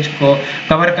 डेवलपिंग कंट्रीज को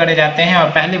कवर करे जाते हैं। और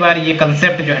पहली बार ये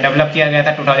कंसेप्ट जो है डेवलप किया गया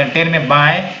था 2010 में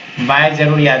बाय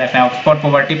जरूर याद रखना, Oxford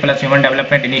poverty plus human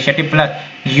development initiative plus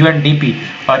UNDP।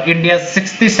 और इंडिया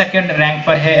 62nd रैंक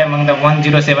पर है अमंग द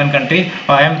 107 कंट्रीज।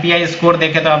 और MPI स्कोर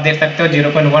देखे तो आप देख सकते हो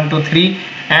 0.123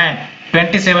 एंड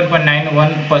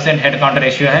 27.91% हेड काउंट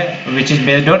रेशियो है, which is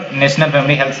based on national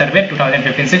family health survey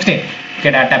 2015-16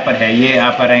 के डाटा पर है, ये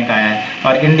आपका रैंक आया है।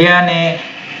 और इंडिया ने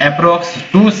अप्रोक्स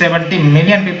 270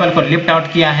 मिलियन पीपल को लिफ्ट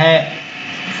आउट किया है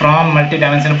from multi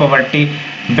dimensional poverty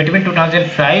between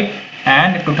 2005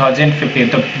 and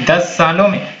 2015। तो 10 सालों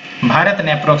में भारत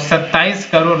ने अप्रोक्स 27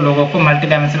 करोड़ लोगों को मल्टी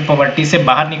डायमेंशनल पॉवर्टी से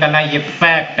बाहर निकाला। ये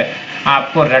फैक्ट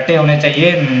आपको रटे होने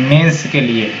चाहिए मेंस के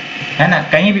लिए, है ना।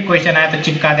 कहीं भी क्वेश्चन आए तो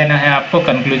चिपका देना है आपको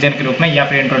कंक्लूजन के रूप में या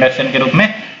फिर इंट्रोडक्शन के रूप में,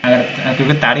 अगर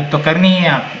क्योंकि तारीफ तो करनी है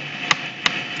आप,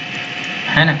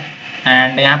 है ना।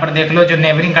 एंड यहाँ पर देख लो जो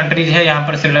नेबरिंग कंट्रीज है, यहाँ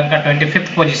पर श्रीलंका 25th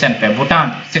पोजीशन पे,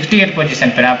 भूटान 68 पोजीशन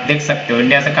पर, आप देख सकते हो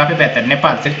इंडिया से काफी बेहतर।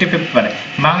 नेपाल 65th पर है,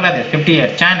 बांग्लादेश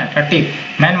 58, चाइना 30,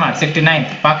 म्यांमार 69,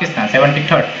 पाकिस्तान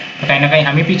 73, तो कहीं ना कहीं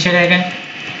हम ही पीछे रह गए।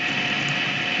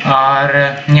 और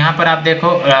यहाँ पर आप देखो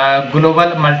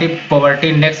ग्लोबल मल्टी पॉवर्टी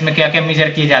इंडेक्स में क्या क्या मेजर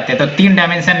किए जाते हैं, तो 3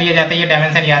 डायमेंशन लिए जाते हैं। ये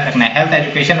डायमेंशन याद रखना है, हेल्थ,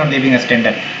 एजुकेशन और लिविंग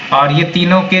स्टैंडर्ड। और ये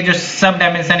तीनों के जो सब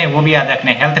डायमेंशन है वो भी याद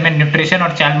रखना है। हेल्थ में न्यूट्रिशन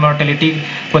और चाइल्ड मोर्टेलिटी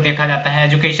को देखा जाता है,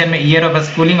 एजुकेशन में ईयर ऑफ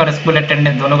स्कूलिंग और स्कूल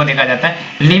अटेंडेंस दोनों को देखा जाता है,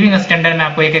 लिविंग स्टैंडर्ड में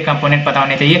आपको एक एक कंपोनेंट पता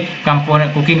होने चाहिए,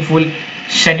 component cooking, food,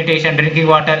 sanitation, drinking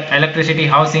water, electricity,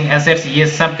 housing, assets, ये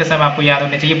सब के सब आपको याद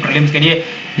होने चाहिए प्रीलिम्स के लिए।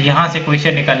 यहाँ से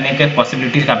क्वेश्चन निकलने के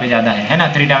पॉसिबिलिटीज काफी ज्यादा है ना।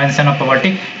 3 dimension of poverty,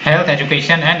 health,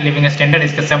 education and living standard,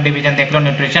 इसके सब डिवीजन देख लो,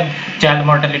 nutrition, child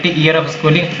mortality, year of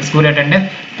schooling, school attendance,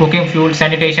 cooking, fuel,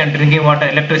 sanitation, drinking water,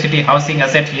 electricity, housing,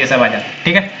 assets, ये सब आ जाता है,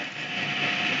 ठीक है।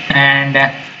 And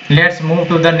let's move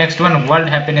to the next one, world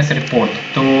happiness report.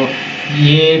 तो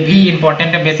ये भी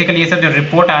इंपॉर्टेंट है। बेसिकली ये सब जो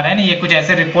रिपोर्ट आ रहा है ना, ये कुछ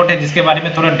ऐसे रिपोर्ट है जिसके बारे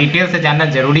में थोड़ा डिटेल से जानना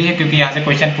जरूरी है, क्योंकि यहाँ से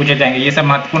क्वेश्चन पूछे जाएंगे। ये सब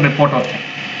महत्वपूर्ण रिपोर्ट होते हैं।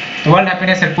 तो वर्ल्ड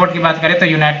हैप्पीनेस रिपोर्ट की बात करें तो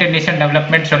United nation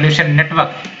development solution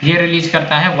network ये रिलीज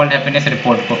करता है वर्ल्ड हैप्पीनेस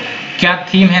रिपोर्ट को। क्या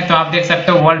थीम है तो आप देख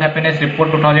सकते हो, वर्ल्ड हैप्पीनेस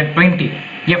रिपोर्ट 2020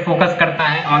 ये फोकस करता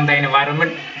है on the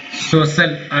environment,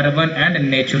 social, urban and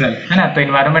natural, है ना। तो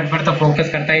एनवायरनमेंट पर तो फोकस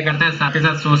करता ही साथ ही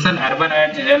साथ सोशल, अर्बन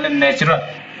एंड नेचुरल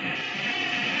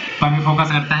पर भी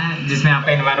फोकस करता है, जिसमें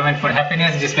आपका एनवायरनमेंट फॉर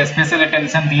हैप्पीनेस, जिसपे स्पेशल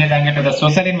अटेंशन दिए जाएंगे to the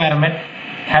social environment,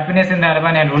 happiness in the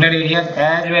urban and rural areas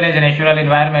as well as natural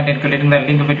environment, including the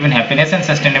link between happiness and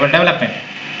sustainable development।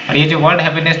 और ये जो वर्ल्ड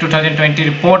हैप्पीनेस 2020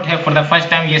 रिपोर्ट है, for the first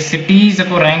time ये cities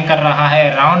को rank कर रहा है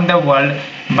around the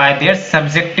world by there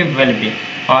subjective wellbeing,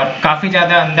 और काफी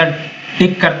ज्यादा अंदर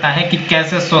टिक करता है कि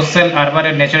कैसे सोशल, अर्बन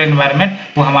और नेचुरल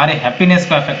एनवायरनमेंट वो हमारे हैप्पीनेस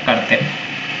को अफेक्ट करते हैं।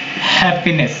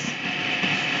 हैप्पीनेस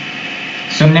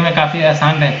सुनने में काफी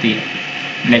आसान रहती है,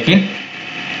 लेकिन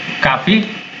काफी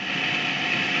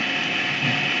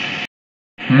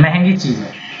महंगी चीज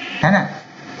है ना।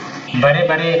 बड़े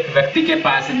बड़े व्यक्ति के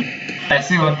पास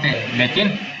पैसे होते हैं,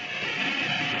 लेकिन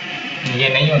ये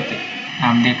नहीं होते,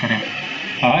 आप देख रहे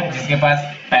हैं। और जिसके पास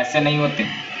पैसे नहीं होते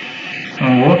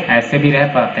वो ऐसे भी रह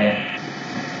पाते हैं,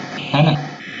 है ना।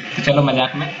 तो चलो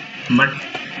मजाक में,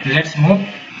 but let's move.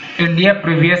 India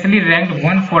previously ranked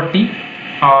 140,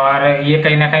 और ये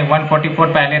कहीं ना कहीं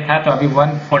 144 पहले था, तो अभी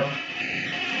 140।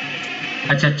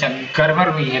 अच्छा, गड़बड़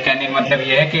हुई है। कहने का मतलब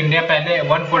ये है कि इंडिया पहले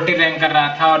 140 रैंक कर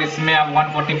रहा था और इसमें अब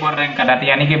 144 रैंक कर रहा था,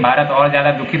 यानी कि भारत और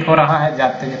ज्यादा दुखित हो रहा है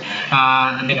जाते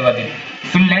दिन ब दिन।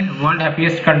 फिनलैंड वर्ल्ड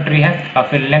हैप्पीएस्ट कंट्री है, और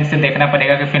फिनलैंड से देखना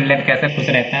पड़ेगा कि फिनलैंड कैसे खुश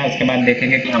रहता है। उसके बाद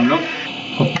देखेंगे कि हम लोग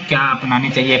को क्या अपनानी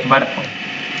चाहिए। एक बार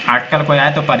आर्टिकल कोई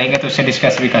आए तो पढ़ेंगे, तो उससे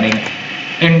डिस्कस भी करेंगे।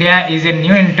 India is a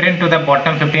new एंट्रेंट to the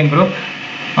bottom 15 group,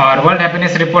 और वर्ल्ड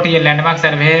हैप्पीनेस रिपोर्ट ये landmark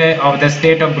survey of the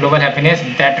state of global happiness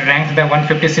that ranks the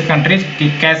 156 countries कि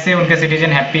कैसे उनके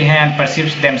सिटीजन हैप्पी हैं and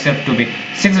perceives themselves to be.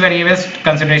 6 variables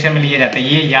consideration में लिए जाते हैं,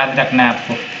 ये याद रखना है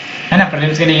आपको, है ना।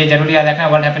 प्रीलिम्स के लिए ये जरूरी याद रखना है।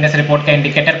 वर्ल्ड हैप्पीनेस रिपोर्ट का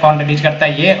इंडिकेटर कौन रिलीज करता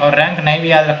है ये, और रैंक नहीं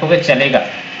भी याद रखोगे चलेगा,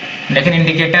 लेकिन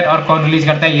इंडिकेटर और कौन रिलीज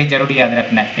करता है ये जरूरी याद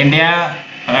रखना है। इंडिया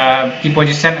की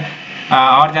पोजिशन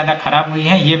और ज्यादा खराब हुई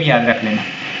है, ये भी याद रख लेना,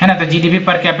 है ना। तो जीडीपी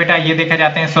पर कैपिटा ये देखे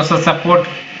जाते हैं। सोशल सपोर्ट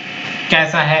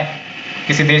कैसा है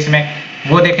किसी देश में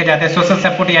वो देखे जाते हैं। सोशल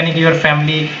सपोर्ट यानी कि योर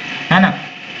फैमिली, है ना।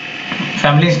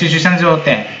 फैमिली इंस्टीट्यूशन जो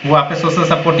होते हैं वो आपके सोशल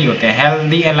सपोर्ट ही होते हैं।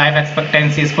 हेल्दी लाइफ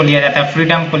एक्सपेक्टेंसी इसको लिया जाता है,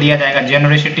 फ्रीडम को लिया जाएगा,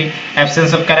 जेनरसिटी,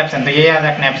 एब्सेंस ऑफ करप्शन, तो ये याद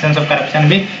रखना है। एब्सेंस ऑफ करप्शन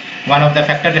भी वन ऑफ द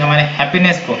फैक्टर जो हमारे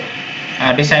हैप्पीनेस को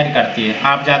डिसाइड करती है।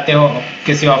 आप जाते हो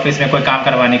किसी ऑफिस में कोई काम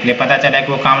करवाने के लिए, पता चला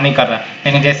कि वो काम नहीं कर रहा,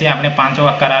 लेकिन जैसे आपने 500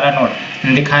 का करारा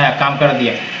नोट दिखाया, काम कर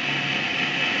दिया,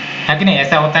 है कि नहीं।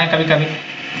 ऐसा होता है कभी कभी।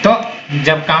 तो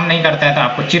जब काम नहीं करता है तो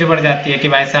आपको चिढ़ बढ़ जाती है कि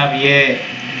भाई साहब ये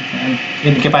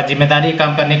इनके पास जिम्मेदारी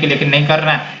काम करने की, लेकिन नहीं कर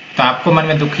रहा है, तो आपको मन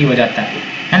में दुखी हो जाता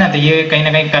है ना। तो ये कहीं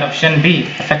ना कहीं करप्शन भी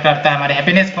अफेक्ट करता है हमारे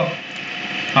हैप्पीनेस को।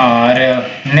 और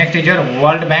next is your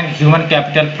world bank human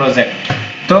capital project.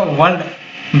 तो world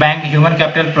bank human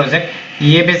capital project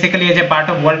ये basically as a part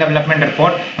of world development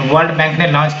report world bank ने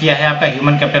लॉन्च किया है आपका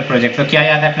ह्यूमन कैपिटल प्रोजेक्ट। तो क्या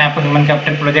याद रखना है आपको, ह्यूमन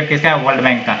कैपिटल प्रोजेक्ट किसका है, वर्ल्ड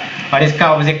बैंक का। और इसका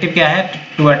ऑब्जेक्टिव क्या है,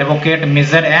 to advocate,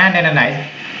 major and analyse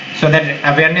so that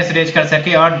awareness raise कर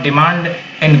सके और डिमांड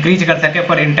इंक्रीज कर सके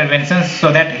for intervention, so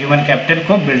that human capital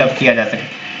को बिल्डअप किया जा सके।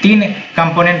 3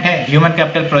 कंपोनेंट है ह्यूमन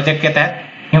कैपिटल प्रोजेक्ट के तहत।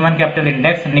 ह्यूमन कैपिटल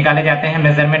इंडेक्स निकाले जाते हैं,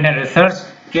 मेजरमेंट एंड रिसर्च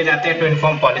किए जाते हैं to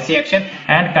inform policy action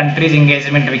and countries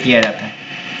engagement भी किया जाता है,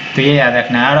 तो ये याद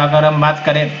रखना है। और अगर हम बात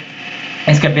करें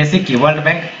इसके बेसिक की, world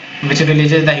bank which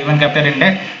releases the human capital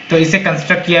index, तो इसे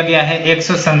कंस्ट्रक्ट किया गया है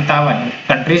 157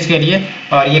 कंट्रीज के लिए,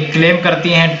 और ये क्लेम करती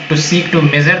हैं to seek to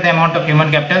measure the amount of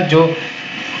human capital, जो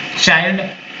चाइल्ड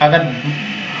अगर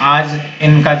आज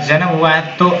इनका जन्म हुआ है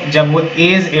तो जब वो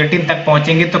एज 18 तक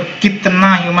पहुंचेंगे तो कितना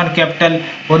ह्यूमन कैपिटल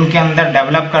उनके अंदर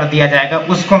डेवलप कर दिया जाएगा,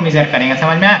 उसको मेजर करेंगे।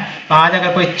 समझ में आया? तो आज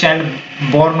अगर कोई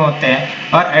चाइल्ड बोर्न होते हैं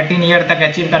और 18 ईयर तक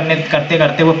अचीव करते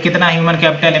करते वो कितना ह्यूमन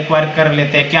कैपिटल एक्वायर कर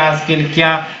लेते हैं, क्या स्किल,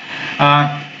 क्या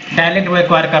टैलेंट वो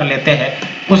एक्वायर कर लेते हैं,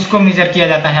 उसको मेजर किया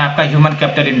जाता है आपका ह्यूमन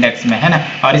कैपिटल इंडेक्स में, है ना।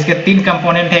 और इसके 3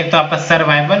 कंपोनेंट है, एक तो आपका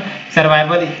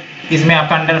सर्वाइवल, इसमें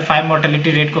आपका अंडर 5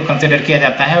 मोर्टेलिटी रेट को कंसिडर किया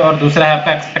जाता है, और दूसरा है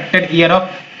आपका expected year of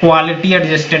quality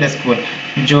adjusted score,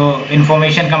 जो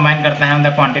इन्फॉर्मेशन कंबाइन करता है on the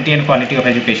quantity and quality of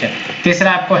education.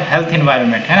 तीसरा आपको हेल्थ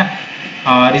एनवायरनमेंट, है ना,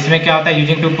 और इसमें क्या होता है,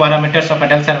 using 2 parameters of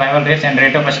adult survival rates and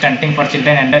rate of stunting for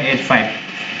children under as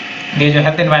 5। ये जो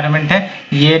हेल्थ एनवायरनमेंट है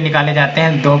ये निकाले जाते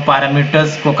हैं 2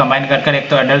 पैरामीटर्स को कंबाइन कर, एक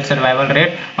तो एडल्ट सर्वाइवल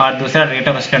रेट और दूसरा rate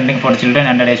of stunting for children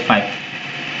under as 5।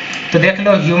 तो देख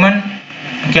लो human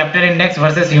capital index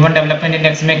versus human development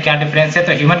index में क्या डिफरेंस है।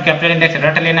 तो ह्यूमन कैपिटल इंडेक्स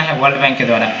रट लेना है वर्ल्ड बैंक के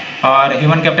द्वारा, और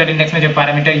ह्यूमन कैपिटल इंडेक्स में जो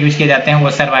पैरामीटर यूज किए जाते हैं वो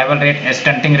सर्वाइवल रेट,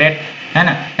 स्टंटिंग रेट, है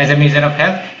ना, as a measure of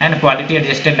health and quality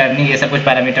adjusted learning, ये सब कुछ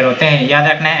पैरामीटर होते हैं। याद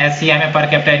रखना है एससीआई में पर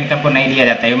कैपिटल इनकम को नहीं लिया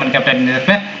जाता है, ह्यूमन कैपिटल इंडेक्स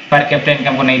में पर कैपिटल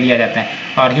इनकम को नहीं लिया जाता है।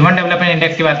 और ह्यूमन डेवलपमेंट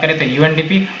इंडेक्स की बात करें तो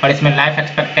यूएनडीपी, और इसमें life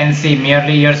expectancy,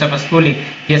 merely years of schooling,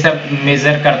 ये सब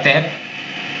मेजर करते हैं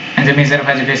जो मेजर ऑफ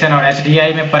एजुकेशन। और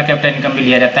एचडीआई में पर कैपिटल इनकम भी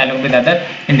लिया जाता है लोग with other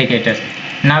indicators.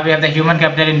 Now we have the human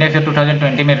capital index जो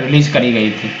 2020 में रिलीज करी गई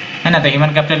थी, है ना। तो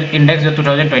ह्यूमन कैपिटल इंडेक्स जो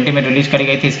 2020 में रिलीज करी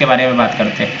गई थी इसके बारे में बात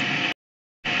करते हैं।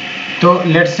 तो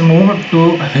let's move to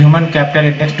human capital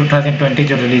index 2020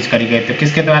 जो रिलीज करी गई थी,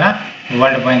 किसके द्वारा,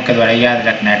 वर्ल्ड बैंक के द्वारा, याद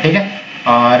रखना है, ठीक है।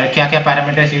 और क्या क्या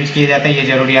पैरामीटर्स यूज किए जाते हैं ये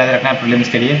जरूर याद रखना है प्रीलिम्स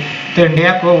के लिए। तो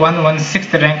इंडिया को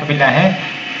 116th रैंक मिला है,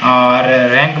 और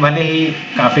रैंक भले ही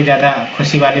काफ़ी ज़्यादा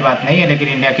खुशी वाली बात नहीं है, लेकिन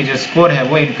इंडिया की जो स्कोर है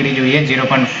वो इंक्रीज हुई है,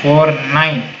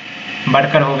 0.49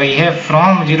 बढ़कर हो गई है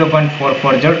फ्रॉम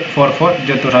 0.44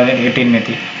 जो 2018 में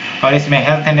थी। और इसमें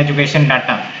हेल्थ एंड एजुकेशन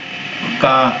डाटा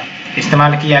का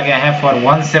इस्तेमाल किया गया है फॉर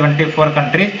 174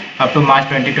 कंट्रीज अप टू मार्च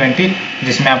 2020,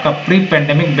 जिसमें आपका प्री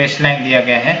पेंडेमिक बेसलाइन दिया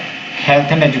गया है,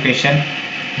 हेल्थ एंड एजुकेशन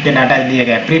के डाटा दिया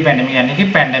गया है प्री पेंडेमिक, यानी कि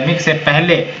पेंडेमिक से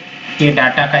पहले के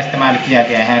डाटा का इस्तेमाल किया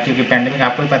गया है, क्योंकि पेंडेमिक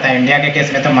आपको पता है इंडिया के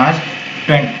केस में तो मार्च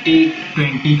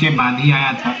 2020 के बाद ही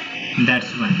आया था,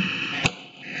 दैट्स वन।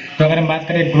 तो अगर हम बात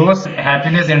करें ग्रोस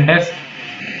हैप्पीनेस इंडेक्स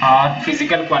और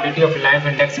physical quality of life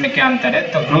index में क्या अंतर है,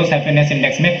 तो ग्रोस हैप्पीनेस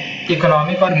इंडेक्स में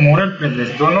इकोनॉमिक और मोरल प्रिविलेज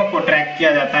दोनों को ट्रैक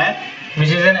किया जाता है, which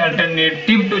is an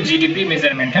alternative to GDP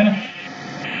measurement, है ना।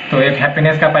 तो एक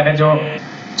हैप्पीनेस का पहले जो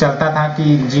चलता था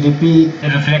कि जीडीपी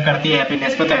रिफ्लेक्ट करती है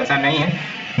हैप्पीनेस को, तो ऐसा नहीं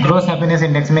है। ग्रोस हैप्पीनेस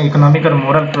इंडेक्स में इकोनॉमिक और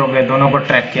मोरल प्रोग्रेस दोनों को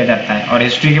ट्रैक किया जाता है। और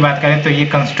हिस्ट्री की बात करें तो ये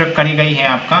कंस्ट्रक्ट करी गई है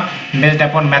आपका बेस्ड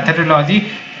अपॉन मेथडोलॉजी,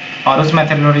 और उस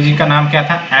मेथडोलॉजी का नाम क्या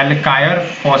था, एल्कायर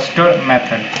फोस्टर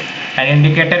मेथड। एंड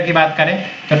इंडिकेटर की बात करें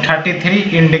तो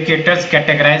 33 इंडिकेटर्स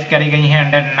कैटेगराइज करी गई हैं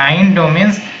अंडर 9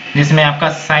 डोमेन्स, जिसमें आपका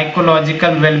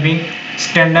psychological wellbeing,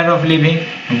 standard of living,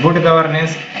 good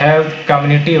governance, health,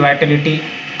 community Vitality,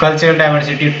 cultural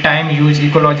diversity, time use,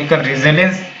 ecological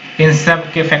resilience, इन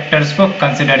सब के फैक्टर्स को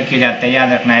कंसिडर किए जाते हैं,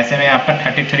 याद रखना है। ऐसे में आपका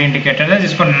 33 इंडिकेटर है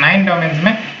जिसको 9 डोमेन्स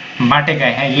में बांटे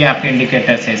गए हैं, ये आपके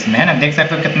इंडिकेटर्स है इसमें, है ना। देख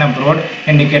सकते हो कितना ब्रॉड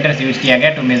इंडिकेटर्स यूज किया गया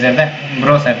to measure the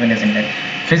gross happiness index.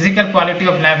 Physical quality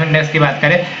of life index की बात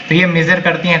करें तो ये मेजर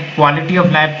करती है क्वालिटी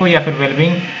ऑफ लाइफ को या फिर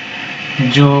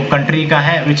वेलबींग जो कंट्री का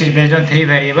है, which is based on 3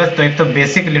 variables. तो एक तो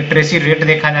बेसिक लिटरेसी रेट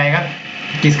देखा जाएगा,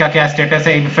 किसका क्या स्टेटस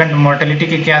है, इन्फेंट मोर्टेलिटी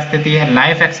की क्या स्थिति है,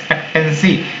 life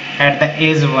expectancy at the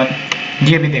age 1,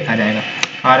 ये भी देखा जाएगा।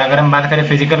 और अगर हम बात करें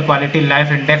फिजिकल क्वालिटी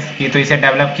लाइफ इंडेक्स की तो इसे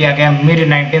डेवलप किया गया मिड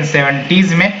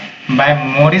 1970s में बाय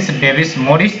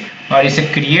मॉरिस, और इसे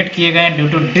क्रिएट किए गए due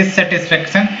to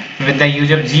dissatisfaction with the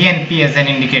use of GNP as an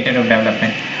indicator of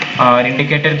development. और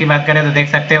इंडिकेटर की बात करें तो देख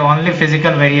सकते हैं ओनली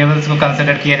फिजिकल वेरिएबल्स को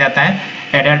कंसिडर किया जाता है,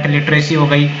 एडल्ट लिटरेसी हो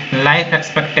गई, लाइफ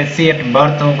एक्सपेक्टेंसी एट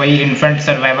बर्थ हो गई, इन्फेंट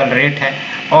सर्वाइवल रेट है,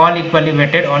 ऑल इक्वली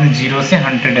वेटेड ऑन 0 से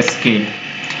 100 स्केल।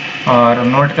 और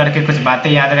नोट करके कुछ बातें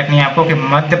याद रखनी है आपको कि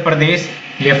मध्य प्रदेश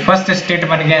ये फर्स्ट स्टेट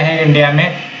बन गया है इंडिया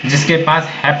में जिसके पास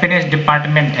हैप्पीनेस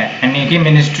डिपार्टमेंट है, यानी कि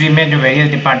मिनिस्ट्री में जो वेरियस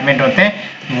डिपार्टमेंट होते हैं,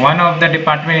 one of the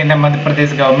department in the Madhya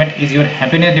Pradesh government is your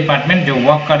happiness department, जो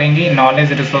वर्क करेंगी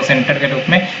नॉलेज रिसोर्स सेंटर के रूप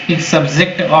में एक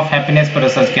सब्जेक्ट ऑफ हैप्पीनेस पर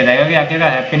रिसर्च किया जाएगा कि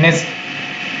आखिरकार हैप्पीनेस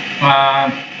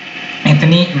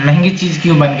इतनी महंगी चीज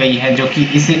क्यों बन गई है जो कि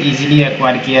इसे इजीली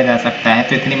एक्वायर किया जा सकता है,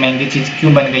 तो इतनी महंगी चीज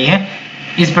क्यों बन गई है,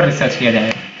 इस पर रिसर्च किया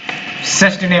जाएगा।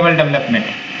 Sustainable development.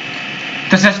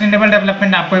 तो सस्टेनेबल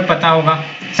डेवलपमेंट आपको भी पता होगा,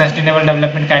 सस्टेनेबल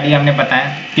डेवलपमेंट का आइडिया हमने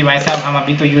बताया कि भाई साहब हम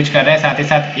अभी तो यूज कर रहे हैं, साथ ही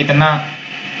साथ इतना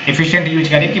एफिशिएंट यूज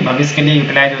करें कि भविष्य के लिए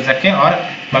यूटिलाइज हो सके और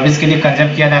भविष्य के लिए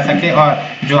कंजर्व किया जा सके, और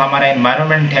जो हमारा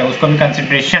एनवायरनमेंट है उसको भी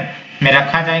कंसिडरेशन में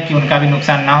रखा जाए कि उनका भी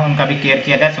नुकसान ना हो, उनका भी केयर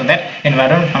किया जाए, सो दैट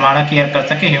एनवायरनमेंट हमारा केयर कर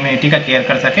सके, ह्यूमैनिटी का केयर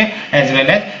कर सके, एज वेल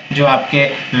एज जो आपके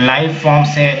लाइफ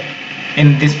फॉर्म्स है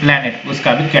इन दिस प्लैनेट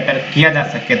उसका भी कैटर किया जा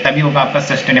सके, तभी होगा आपका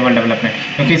सस्टेनेबल डेवलपमेंट।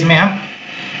 क्योंकि इसमें हम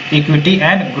equity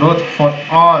and growth for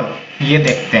all ये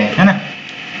देखते हैं, है ना।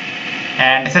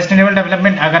 एंड सस्टेनेबल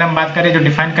डेवलपमेंट अगर हम बात करें जो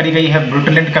डिफाइन करी गई है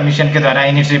ब्रुटलैंड कमीशन के द्वारा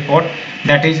in its report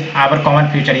that is our common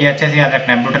future, ये अच्छे से याद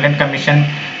रखना है, ब्रुटलैंड कमीशन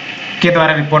के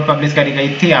द्वारा रिपोर्ट पब्लिश करी गई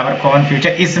थी आवर कॉमन फ्यूचर,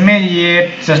 इसमें ये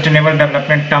सस्टेनेबल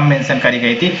डेवलपमेंट टर्म मेंशन करी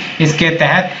गई थी। इसके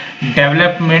तहत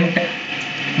डेवलपमेंट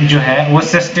जो है वो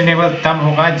सस्टेनेबल तब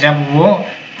होगा जब वो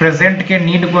प्रेजेंट के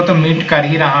नीड को तो मीट कर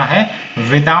ही रहा है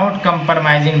without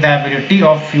compromising the ability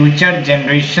of future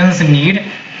generations need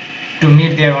to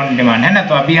meet their own demand, है ना।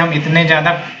 तो अभी हम इतने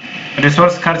ज़्यादा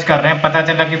रिसोर्स खर्च कर रहे हैं, पता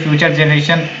चला कि फ्यूचर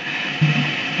जनरेशन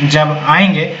जब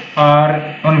आएंगे और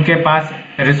उनके पास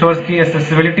रिसोर्स की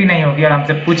एक्सेसिबिलिटी नहीं होगी और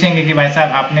हमसे पूछेंगे कि भाई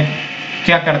साहब आपने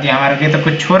क्या कर दिया, हमारे लिए तो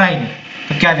कुछ छोड़ा ही नहीं,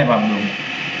 तो क्या जवाब दोगे।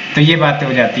 तो ये बातें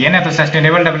हो जाती है ना। तो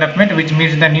sustainable development which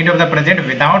meets the need of the present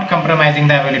without compromising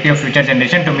the ability of future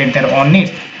generation to meet their own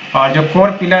needs. और जो कोर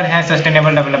पिलर है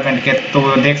सस्टेनेबल डेवलपमेंट के,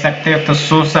 तो देख सकते हो, तो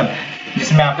सोशल,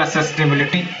 जिसमें आपका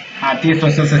सस्टेनेबिलिटी आती है,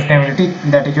 social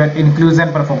sustainability that is your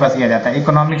inclusion पर फोकस किया जाता है,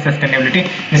 इकोनॉमिक सस्टेनेबिलिटी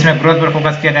जिसमें ग्रोथ पर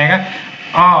फोकस किया जाएगा,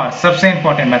 और सबसे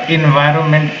इंपॉर्टेंट बात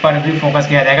इन्वायरमेंट पर भी फोकस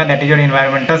किया जाएगा that is your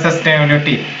environmental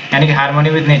sustainability, यानी कि harmony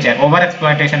with nature, over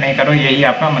exploitation नहीं करो, यही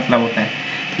आपका मतलब होता है,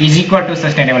 is equal to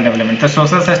sustainable development. तो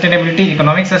social sustainability,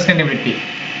 economic sustainability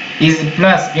is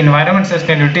plus environment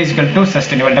sustainability is equal to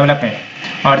sustainable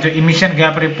development. और जो इमिशन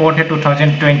गैप रिपोर्ट है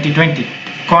 2020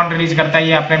 कौन रिलीज करता है,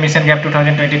 ये आपका इमिशन गैप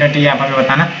 2020 ये आप हमें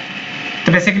बताना।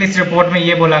 तो बेसिकली इस रिपोर्ट में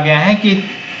ये बोला गया है कि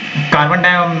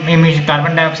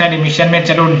कार्बन डाइऑक्साइड इमिशन में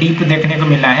चलो डीप देखने को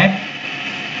मिला है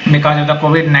because of the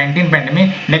covid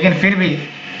 pandemic, लेकिन फिर भी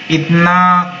इतना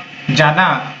ज़्यादा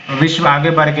विश्व आगे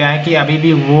बढ़ गया है कि अभी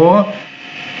भी वो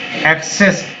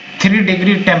एक्सेस 3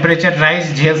 डिग्री टेम्परेचर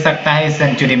राइज झेल सकता है इस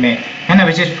सेंचुरी में, है ना,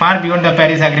 which is far beyond the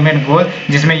Paris agreement गोल,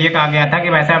 जिसमें ये कहा गया था कि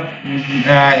भाई साहब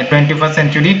 21st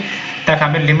सेंचुरी तक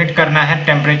हमें लिमिट करना है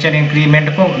टेम्परेचर इंक्रीमेंट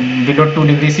को below 2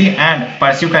 degree C and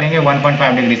pursue करेंगे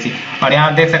 1.5 डिग्री सी। और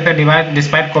यहाँ देख सकते हैं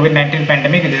डिस्पाइट कोविड-19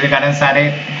 पेंडेमिक, जिसके कारण सारे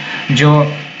जो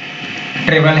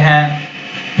ट्रेवल हैं,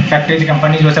 फैक्ट्रीज,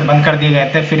 कंपनी जो सब बंद कर दिए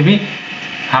गए थे, फिर भी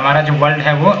हमारा जो वर्ल्ड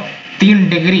है वो 3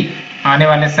 डिग्री आने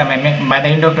वाले समय में by the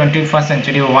end of 21st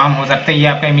century वो वार्म हो सकते हैं। ये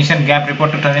आपका इमिशन गैप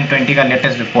रिपोर्ट 2020 का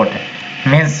लेटेस्ट रिपोर्ट है,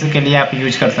 मेंस के लिए आप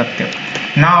यूज कर सकते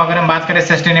हो। नाउ अगर हम बात करें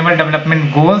सस्टेनेबल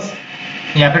डेवलपमेंट गोल्स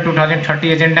या फिर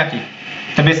 2030 एजेंडा की,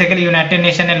 तो बेसिकली यूनाइटेड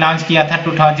नेशन ने लॉन्च किया था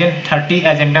 2030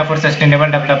 agenda for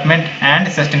sustainable development and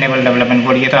sustainable development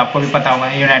goal, ये तो आपको भी पता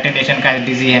होगा, यूनाइटेड नेशन का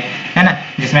एसडीजी है ना,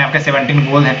 जिसमें आपके 17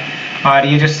 गोल हैं। और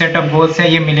ये जो सेट ऑफ गोल्स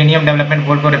है ये मिलेनियम डेवलपमेंट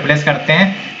गोल को रिप्लेस करते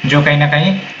हैं, जो कहीं ना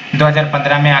कहीं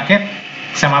 2015 में आके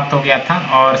समाप्त हो गया था।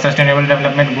 और सस्टेनेबल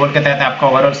डेवलपमेंट गोल के तहत आपका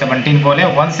ओवरऑल 17 गोल है,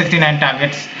 169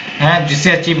 टारगेट्स हैं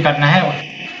जिससे अचीव करना है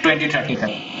 2030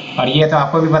 तक। और ये तो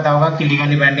आपको भी पता होगा कि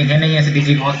लीगली बाइंडिंग है नहीं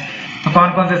एसडीजी गोल। तो कौन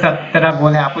कौन से 17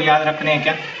 गोल हैं आपको याद रखने हैं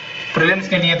क्या? प्रीलिम्स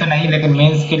के लिए तो नहीं, लेकिन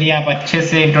मेंस के लिए आप अच्छे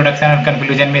से इंट्रोडक्शन और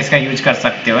कंक्लूजन में इसका यूज कर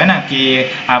सकते हो, है ना, कि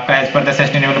आपका as per the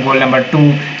sustainable goal number 2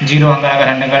 zero hunger,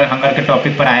 अगर हंगर के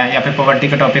टॉपिक पर आया या फिर पॉवर्टी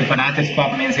के टॉपिक पर आया तो इसको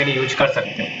आप मेंस के लिए यूज कर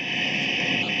सकते हो।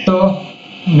 तो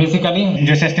बेसिकली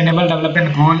जो सस्टेनेबल डेवलपमेंट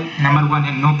गोल नंबर 1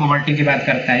 है, नो पॉवर्टी की बात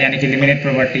करता है, यानी कि एलिमिनेट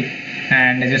पॉवर्टी।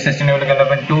 एंड जो सस्टेनेबल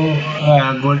डेवलपमेंट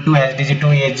 2 गोल 2 है एसडीजी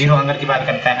 2, ये जीरो हंगर की बात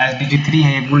करता है। एसडीजी 3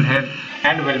 है ये गुड हेल्थ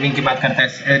एंड वेलबींग की बात करता है।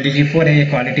 एसडीजी 4 है ये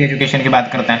क्वालिटी एजुकेशन की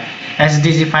बात करता है।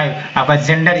 एसडीजी 5 आपका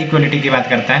जेंडर इक्वलिटी की बात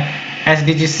करता है।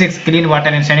 SDG 6 clean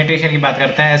water and sanitation की बात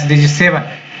करता है। SDG 7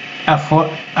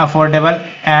 affordable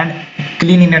and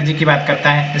clean energy की बात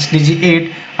करता है। एसडीजी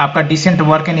 8 आपका decent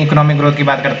work and economic growth की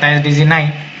बात करता है। एसडीजी 9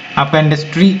 आपका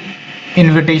इंडस्ट्री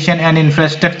इन्विटेशन एंड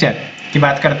इंफ्रास्ट्रक्चर की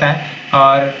बात करता है।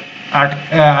 और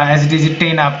एसडीजी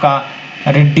 10 आपका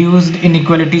रिड्यूस्ड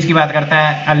इनइक्वालिटीज की बात करता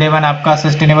है। 11 आपका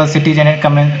सस्टेनेबल सिटीजन एंड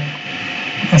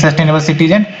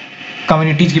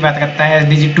कम्युनिटीज की बात करता है।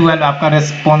 एसडीजी 12 आपका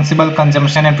रिस्पॉन्सिबल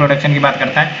कंजम्पशन एंड प्रोडक्शन की बात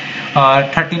करता है। और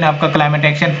 13 आपका क्लाइमेट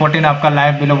एक्शन, 14 आपका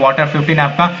लाइफ बिलो वाटर, 15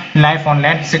 आपका लाइफ ऑन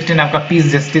लैंड, 16 आपका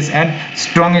piece justice and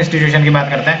strong institution की बात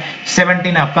करता है।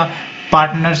 17 आपका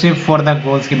पार्टनरशिप फॉर द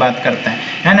गोल्स की बात करता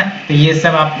है ना। तो ये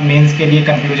सब आप मेंस के लिए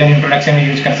कंक्लूजन इंट्रोडक्शन में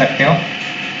यूज कर सकते हो।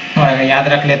 और अगर याद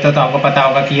रख लेते हो तो आपको पता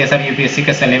होगा कि ये सब यूपीएससी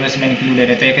के सिलेबस में इंक्लूडेड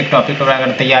है। तो एक एक टॉपिक पर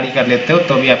अगर तैयारी कर लेते हो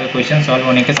तो भी आपके क्वेश्चन सॉल्व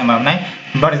होने की संभावनाएं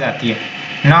बढ़ जाती है।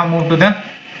 Now move to the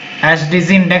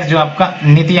SDG index जो आपका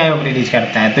नीति आयोग रिलीज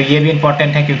करता है। तो ये भी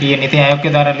इंपॉर्टेंट है क्योंकि ये नीति आयोग के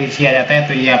द्वारा रिलीज किया जाता है,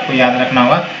 तो ये आपको याद रखना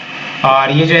होगा।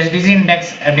 और ये जो एसडीजी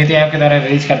इंडेक्स नीति आयोग के द्वारा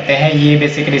रिलीज करते हैं, ये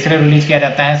बेसिकली इसलिए रिलीज किया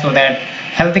जाता है so that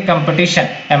healthy competition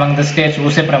among the states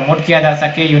उसे प्रमोट किया जा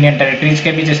सके यूनियन टेरिटरीज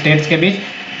के बीच, स्टेट्स के बीच,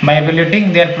 बाय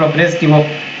एवल्यूएटिंग देयर प्रोग्रेस कि वो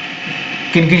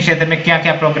किन किन क्षेत्र में क्या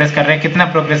क्या प्रोग्रेस कर रहे हैं, कितना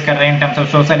प्रोग्रेस कर रहे हैं in terms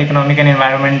of social, economic and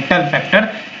environmental factor,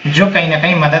 जो कहीं ना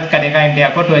कहीं मदद करेगा इंडिया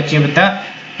को to achieve the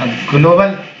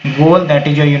global goal that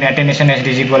is your United nation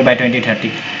SDG goal by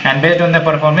 2030। And based on the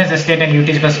performance state and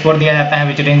UTs को स्कोर दिया जाता है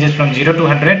विच रेंजेस फ्रॉम 0 to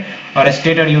 100। और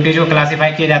स्टेट और यूटीज को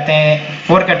क्लासीफाई किए जाते हैं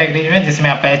 4 कैटेगरीज में, जिसमें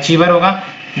आपका अचीवर होगा,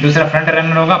 दूसरा फ्रंट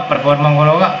रनर होगा, परफॉर्मर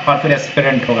होगा और फिर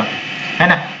एस्पिरेंट होगा, है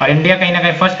ना। और इंडिया कहीं ना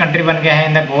कहीं फर्स्ट कंट्री बन गया है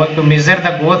in the goal to measure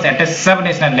the goals eight ए सब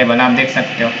नेशनल लेवल, आप देख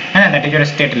सकते हो, है ना, that is your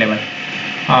state level.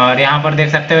 और यहाँ पर देख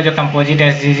सकते हो जो कंपोजिट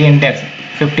एसडीजी इंडेक्स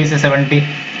 50 से 70,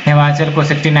 हिमाचल को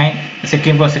 69,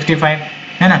 सिक्किम को 65,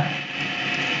 है ना।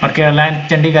 और केरला एंड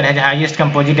चंडीगढ़ है जो हाईएस्ट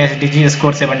कंपोजिट एसडीजी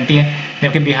स्कोर 70 है,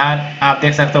 जबकि बिहार आप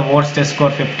देख सकते हो वर्स्ट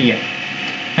स्कोर 50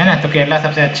 है ना। तो केरला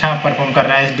सबसे अच्छा परफॉर्म कर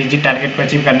रहा है एसडीजी टारगेट को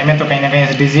अचीव करने में, तो कहीं ना कहीं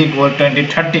एसडीजी गोल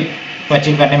 2030 को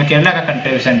अचीव करने में केरला का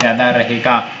कंट्रीब्यूशन ज़्यादा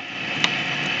रहेगा।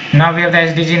 Now we have the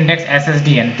SDG index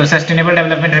एसएसडीएन। तो सस्टेनेबल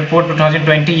डेवलपमेंट रिपोर्ट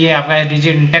 2020 ये आपका एसडीजी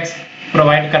इंडेक्स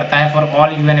प्रोवाइड करता है फॉर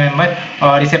ऑल यूएन मेंबर,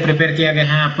 और इसे प्रिपेयर किया गया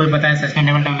है, आपको भी पता है,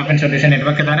 सस्टेनेबल डेवलपमेंट सॉल्यूशन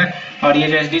नेटवर्क के द्वारा। और ये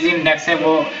जो एसडीजी इंडेक्स है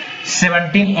वो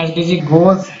 17 एसडीजी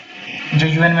गोल्स जो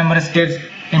यूएन मेंबर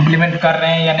स्टेट्स इंप्लीमेंट कर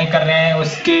रहे हैं या नहीं कर रहे हैं,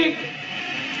 उसके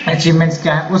अचीवमेंट्स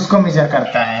क्या है उसको मेजर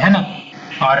करता है ना।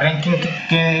 और रैंकिंग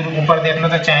के ऊपर देख लो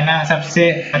तो चाइना सबसे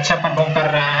अच्छा परफॉर्म कर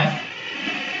रहा है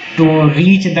to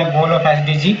reach the goal of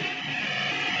SDG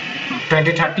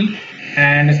 2030।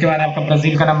 And उसके बाद आपका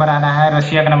ब्राजील का नंबर आ रहा है,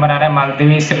 रशिया का नंबर आ रहा है,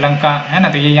 मालदीव, श्रीलंका, है ना।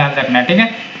 तो ये याद रखना है, ठीक है।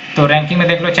 तो रैंकिंग में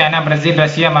देख लो China, Brazil,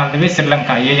 Russia, Maldives,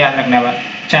 Sri Lanka, ये याद रखना है।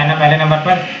 चाइना पहले नंबर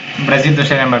पर, ब्राजील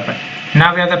दूसरे नंबर पर।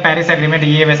 Now we have the Paris agreement.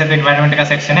 ये वैसे तो एनवायरनमेंट का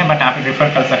सेक्शन है बट आप रेफर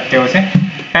कर सकते हो उसे।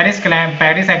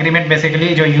 पेरिस एग्रीमेंट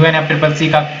बेसिकली जो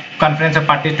UNFCCC का कॉन्फ्रेंस ऑफ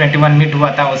पार्टीज 21 मीट हुआ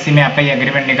था, उसी में आपका ये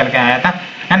एग्रीमेंट निकल के आया था,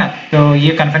 है ना। तो ये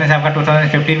कॉन्फ्रेंस आपका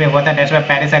 2015 में हुआ था, दैट्स व्हाई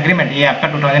पेरिस एग्रीमेंट ये आपका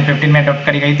 2015 में अडॉप्ट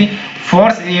करी गई थी।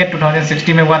 फोर्स ये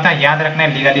 2016 में हुआ था, याद रखना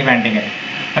है, लीगली बाइंडिंग है।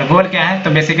 और गोल क्या है,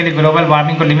 तो बेसिकली ग्लोबल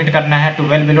वार्मिंग को लिमिट करना है to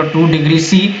well below 2 degree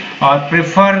C, और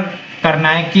प्रिफर करना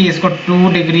है कि इसको 2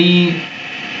 डिग्री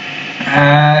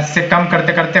से कम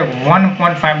करते करते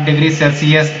 1.5 डिग्री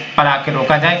सेल्सियस पर आके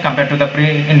रोका जाए compare to the pre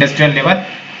industrial level.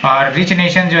 और रिच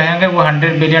नेशन जो है वो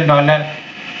 $100 बिलियन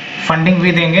फंडिंग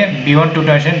भी देंगे बियॉन्ड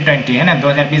 2020, है ना।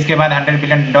 2020 के बाद $100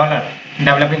 बिलियन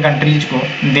डेवलपिंग कंट्रीज को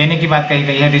देने की बात कही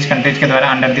गई है रिच कंट्रीज के द्वारा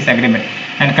under this agreement.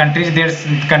 And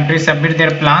countries submit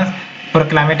there plans for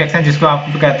climate action, जिसको आप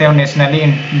कहते हो नेशनली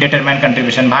डिटरमाइंड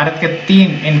कंट्रीब्यूशन। भारत के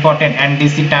 3 इंपॉर्टेंट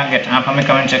NDC टारगेट आप हमें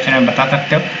कमेंट सेक्शन में बता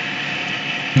सकते हो।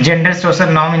 जेंडर सोशल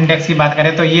नॉर्म इंडेक्स की बात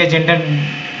करें तो ये जेंडर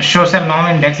सोशल नॉर्म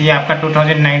इंडेक्स ये आपका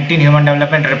 2019 ह्यूमन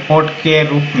डेवलपमेंट रिपोर्ट के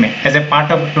रूप में as a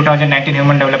part of 2019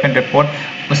 human development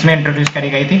report उसमें इंट्रोड्यूस करी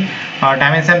गई थी। और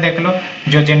डायमेंशन देख लो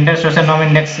जो जेंडर सोशल नॉर्म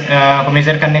इंडेक्स को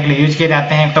मेजर करने के लिए यूज किए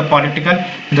जाते हैं, एक तो पॉलिटिकल,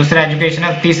 दूसरा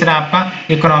एजुकेशनल, तीसरा आपका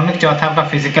इकोनॉमिक, चौथा आपका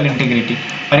फिजिकल इंटीग्रिटी।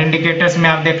 और इंडिकेटर्स में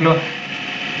आप देख लो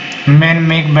main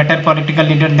make better political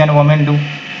leader then women do,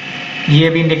 ये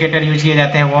भी इंडिकेटर यूज किए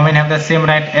जाते हैं। Women have the same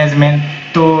right as main,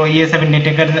 तो ये सब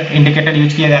इंडिकेटर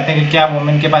यूज किए जाते हैं कि क्या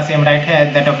वुमेन के पास सेम राइट है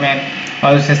एज दैट ऑफ मैन,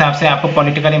 और उस हिसाब से आपको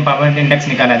पॉलिटिकल एम्पावरमेंट इंडेक्स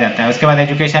निकाला जाता है। उसके बाद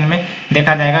एजुकेशन में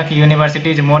देखा जाएगा कि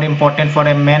university is more important for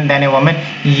a man then A women,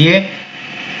 ये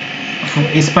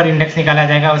इस पर इंडेक्स निकाला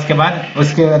जाएगा। उसके बाद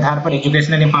उसके आधार पर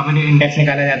एजुकेशनल एम्पावरमेंट इंडेक्स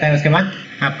निकाला जाता है। उसके बाद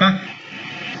आपका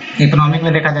इकोनॉमिक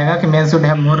में देखा जाएगा कि main should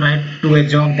have more right to A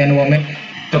job then women,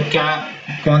 तो क्या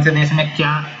कौन से देश में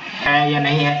क्या है या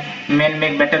नहीं है। Main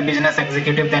make better business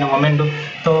executive then women do,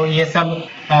 तो ये सब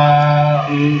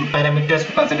पैरामीटर्स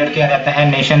को कंसिडर किया जाता है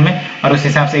नेशन में, और उस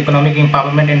हिसाब से इकोनॉमिक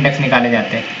एम्पावरमेंट इंडेक्स निकाले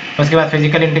जाते हैं। उसके बाद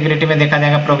फिजिकल इंटीग्रिटी में देखा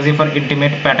जाएगा proxy for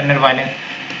intimate paternal violence,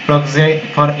 proxy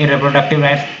for reproductive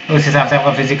rights, उस हिसाब से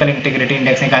आपका फिजिकल इंटीग्रिटी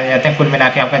इंडेक्स निकाले जाते हैं। कुल मिला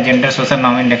के आपका जेंडर सोशल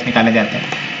नॉर्म इंडेक्स निकाले जाते हैं,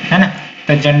 है ना।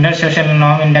 तो जेंडर सोशल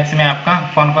नॉर्म इंडेक्स में आपका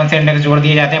कौन कौन से इंडेक्स जोड़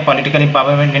दिए जाते हैं, political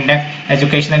empowerment index,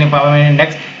 educational empowerment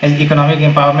index, economic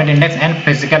empowerment index and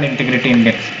physical integrity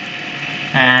index.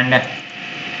 And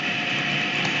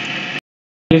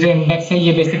ये जो इंडेक्स है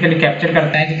ये बेसिकली कैप्चर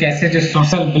करता है कि कैसे जो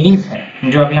सोशल बिलीफ है,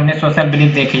 जो अभी हमने सोशल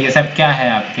बिलीफ देखे, ये सब क्या है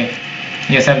आपके,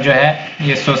 ये सब जो है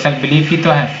ये सोशल बिलीफ ही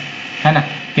तो है ना,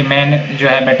 कि मैन जो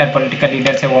है बेटर पॉलिटिकल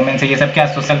लीडर से वुमेन से, ये सब क्या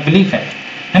सोशल बिलीफ है।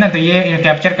 है ना। तो ये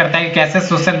कैप्चर करता है कि कैसे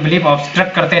सोशल बिलीफ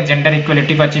ऑब्स्ट्रक्ट करते हैं जेंडर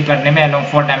इक्वलिटी को अचीव करने में along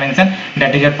 4 dimension,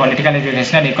 that is political,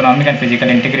 educational, economic and physical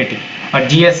integrity. और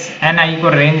GSNI को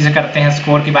रेंज करते हैं,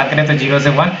 स्कोर की बात करें तो 0 से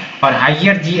 1, और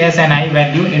हाइयर GSNI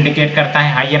वैल्यू इंडिकेट करता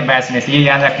है हाइयर बायसनेस, ये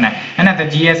याद रखना है ना। तो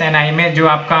GSNI में जो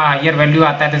आपका हाइयर वैल्यू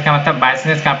आता है तो इसका मतलब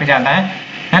बायसनेस काफी ज्यादा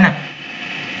है ना,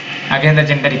 अगेंस्ट द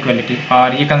जेंडर इक्वलिटी।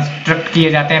 और ये कंस्ट्रक्ट किए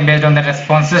जाते हैं based on the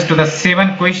responses to the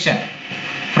 7 question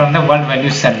from the world value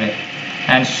survey.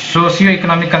 And socio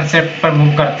economic concept पर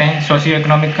मूव करते हैं, socio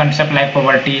economic concept like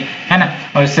poverty, है ना,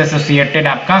 और इससे एसोसिएटेड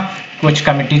आपका कुछ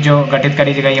कमिटी जो गठित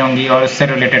करी गई होंगी और उससे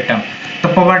रिलेटेड टर्म। तो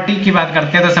पॉवर्टी की बात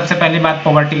करते हैं तो सबसे पहली बात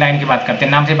पॉवर्टी लाइन की बात करते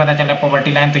हैं। नाम से पता चला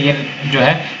पॉवर्टी लाइन, तो ये जो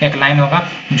है एक लाइन होगा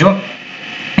जो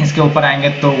इसके ऊपर आएंगे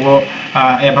तो वो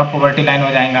एबव पॉवर्टी लाइन हो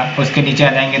जाएगा, उसके नीचे आ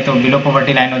जाएंगे तो बिलो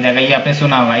पॉवर्टी लाइन हो जाएगा। ये आपने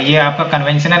सुना होगा, ये आपका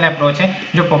कन्वेंशनल अप्रोच है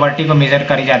जो पॉवर्टी को मेजर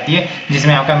करी जाती है,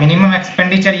 जिसमें आपका मिनिमम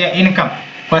एक्सपेंडिचर या इनकम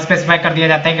को स्पेसिफाई कर दिया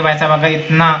जाता है कि भाई साहब अगर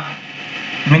इतना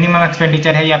मिनिमम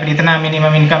एक्सपेंडिचर है या फिर इतना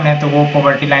मिनिमम इनकम है तो वो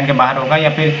पॉवर्टी लाइन के बाहर होगा या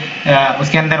फिर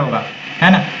उसके अंदर होगा,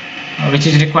 है ना। Which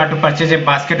is required to purchase a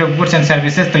basket of goods and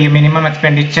services. तो ये मिनिमम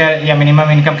एक्सपेंडिचर या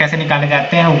मिनिमम इनकम कैसे निकाले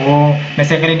जाते हैं, वो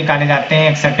बेसिकली निकाले जाते हैं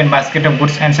एक certain basket of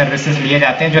goods and services लिए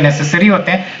जाते हैं जो नेसेसरी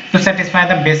होते हैं to satisfy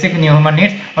the basic human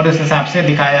needs, और उस हिसाब से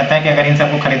दिखाया जाता है कि अगर इन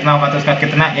सबको खरीदना होगा तो उसका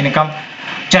कितना इनकम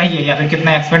चाहिए या फिर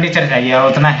कितना एक्सपेंडिचर चाहिए,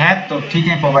 और उतना है तो ठीक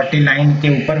है पॉवर्टी लाइन के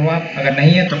ऊपर हुआ, अगर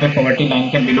नहीं है तो फिर पॉवर्टी लाइन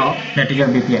के बिलो दैट इज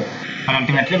BPL। और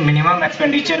अल्टीमेटली मिनिमम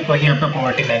एक्सपेंडिचर को ही आपका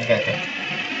पॉवर्टी लाइन कहते हैं।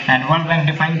 एंड वर्ल्ड बैंक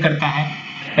डिफाइन करता है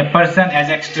a person as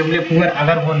extremely poor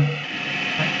अगर वो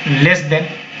less than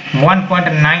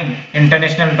 1.9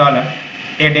 international dollar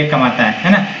a day कमाता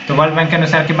है ना। तो वर्ल्ड बैंक के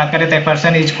अनुसार की बात करें तो a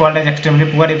person is called as extremely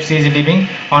poor if she is living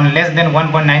on less than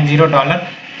 1.90 dollar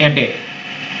a day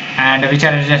and which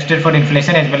are adjusted for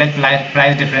inflation as well as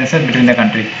price differences between the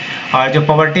country। और जो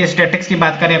poverty statistics की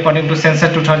बात करें according to census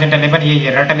 2011, ये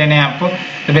रट लेने हैं आपको।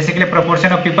 तो बेसिकली प्रोपोर्शन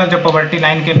ऑफ पीपल जो पॉवर्टी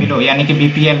लाइन के बिलो यानी कि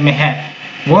BPL में है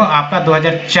वो आपका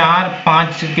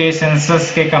 2004-05 के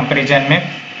सेंसस के कंपैरिजन में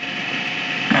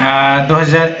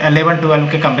 2011-12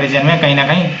 के कंपैरिजन में कहीं ना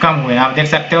कहीं कम हुए। आप देख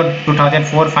सकते हो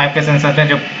 2004-05 के सेंसस में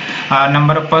जो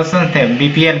नंबर ऑफ पर्सन थे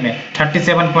BPL में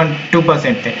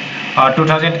 37.2% थे, और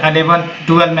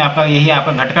 2011-12 में आपका यही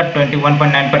आपका घटकर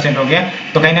 21.9% हो गया।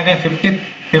 तो कहीं ना कहीं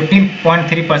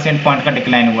 15.3% पॉइंट का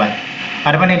डिक्लाइन हुआ है।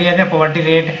 अर्बन एरिया में पॉवर्टी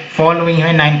रेट फॉल हुई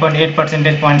है 9.8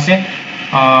 परसेंटेज पॉइंट से,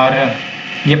 और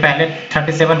ये पहले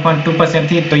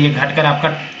 37.2% थी तो ये घटकर आपका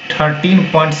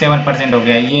 13.7% हो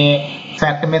गया। ये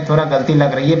फैक्ट में थोड़ा गलती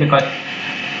लग रही है बिकॉज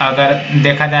अगर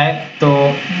देखा जाए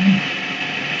तो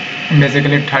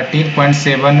बेसिकली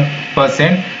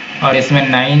 13.7% और इसमें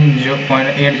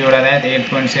 9.8 जोड़ा जाए तो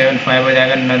 8.75 हो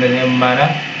जाएगा, 9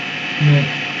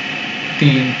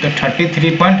 3 तो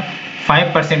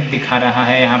 33.5% दिखा रहा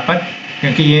है यहाँ पर,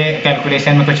 क्योंकि ये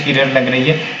कैलकुलेशन में कुछ एरर लग रही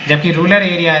है। जबकि रूरल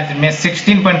एरियाज में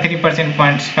 16.3%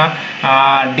 पॉइंट्स का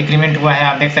डिक्रीमेंट हुआ है।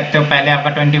 आप देख सकते हो पहले आपका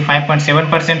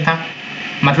 25.7% था,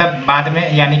 मतलब बाद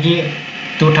में यानी कि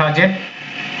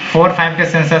 2004-05 के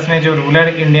सेंसस में जो रूरल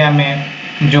इंडिया में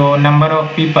जो number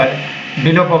of people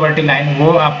below poverty line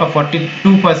वो आपका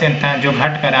 42% था, जो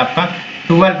घटकर आपका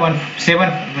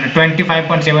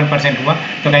 25.7% हुआ।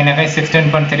 तो कहीं ना कहीं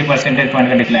 16.3 परसेंटेज पॉइंट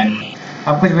का डिक्लाइन हुआ।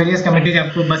 अब कुछ वेरियस कमेटीज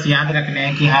आपको बस याद रखने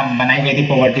हैं कि हाँ बनाई गई थी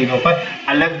पॉवर्टी के ऊपर।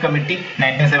 अलग कमेटी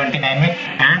 1979 में,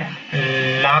 एंड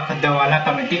लाख दवाला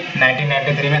कमेटी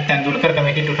 1993 में, तेंदुलकर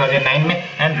कमेटी 2009 में,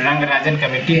 एंड रंगराजन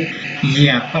कमेटी, ये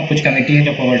आपका कुछ कमेटी है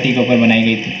जो पॉवर्टी के ऊपर बनाई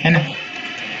गई थी, है ना।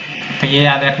 तो ये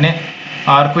याद रखने।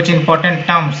 और कुछ इंपॉर्टेंट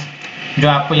टर्म्स जो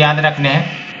आपको याद रखने हैं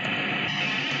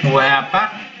वो है आपका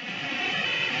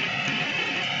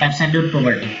एब्सोल्यूट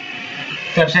पॉवर्टी।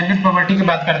 तो एब्सोल्यूट पॉवर्टी की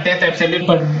बात करते हैं तो एब्सोल्यूट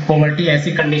पॉवर्टी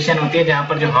ऐसी कंडीशन होती है जहां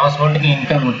पर जो हाउस होल्ड की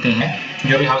इनकम होती है,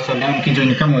 जो भी हाउस होल्ड है उनकी जो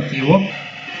इनकम होती है वो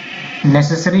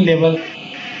नेसेसरी लेवल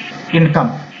इनकम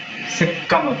से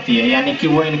कम होती है, यानी कि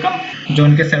वो इनकम जो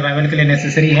उनके सर्वाइवल के लिए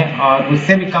नेसेसरी है और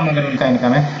उससे भी कम अगर उनका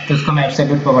इनकम है तो उसको हम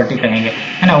एब्सोल्यूट पॉवर्टी कहेंगे,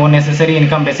 है ना। वो नेसेसरी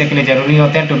इनकम बेसिकली जरूरी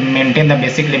होते हैं to maintain the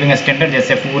basic living standard,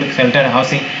 जैसे फूड, शेल्टर,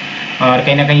 हाउसिंग। और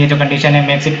कहीं ना कहीं ये जो कंडीशन है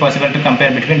makes it possible to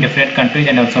compare between different countries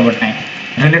and also over time.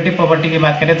 Relative poverty की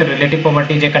बात करें तो relative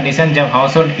poverty is a condition जब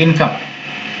हाउस होल्ड इनकम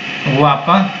वो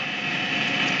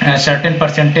आपका certain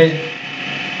percentage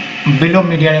below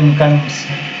median income,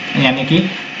 यानी कि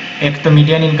एक तो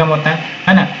मीडियन इनकम होता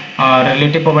है ना, और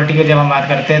रिलेटिव पॉवर्टी की जब हम बात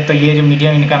करते हैं तो ये जो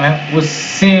मीडियम इनकम है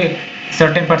उससे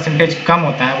सर्टेन परसेंटेज कम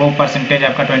होता है। वो परसेंटेज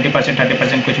आपका 20%,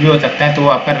 30% कुछ भी हो सकता है, तो वो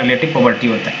आपका रिलेटिव पॉवर्टी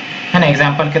होता है ना।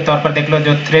 एग्जांपल के तौर पर देख लो,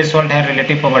 जो थ्रेशोल्ड है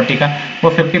रिलेटिव पॉवर्टी का वो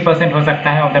 50% हो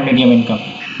सकता है ऑफ द मीडियम इनकम,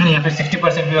 या फिर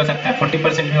 60% भी हो सकता है,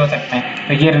 40% भी हो सकता है।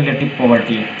 तो ये रिलेटिव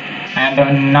पॉवर्टी है। And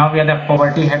now we are the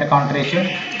poverty head account ratio.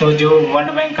 तो जो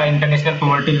वर्ल्ड बैंक का इंटरनेशनल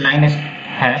पॉवर्टी लाइन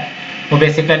है वो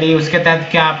बेसिकली उसके तहत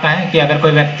क्या आपका है कि अगर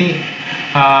कोई व्यक्ति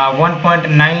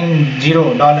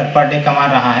 $1.90 पर डे कमा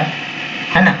रहा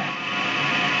है ना,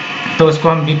 तो उसको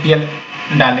हम बीपीएल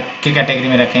डाल के कैटेगरी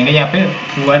में रखेंगे या फिर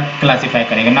पुअर क्लासीफाई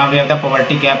करेंगे। Now we have the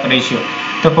poverty gap ratio.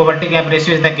 तो poverty gap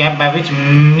ratio is the gap by which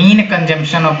mean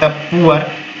consumption of the poor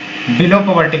below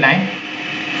poverty line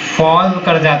fall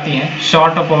कर जाती है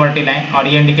शॉर्ट ऑफ पॉवर्टी लाइन, और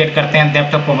ये इंडिकेट करते हैं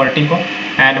depth of poverty को।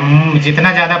 And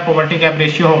जितना ज़्यादा पॉवर्टी गैप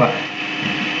रेशियो होगा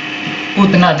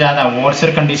उतना ज़्यादा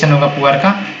वर्सर कंडीशन होगा पुअर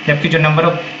का, जबकि जो number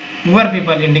of poor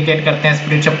people indicate करते हैं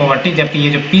स्पिरिट ऑफ पॉवर्टी, जबकि ये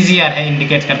जो पीजीआर है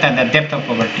इंडिकेट करता है the depth of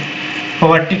poverty.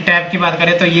 Poverty tab की बात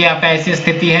करें तो ये आपका ऐसी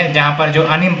स्थिति है जहाँ पर जो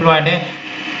अनएम्प्लॉयड है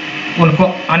उनको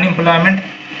अनएम्प्लॉयमेंट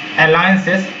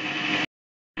अलाउंसेस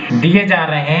दिए जा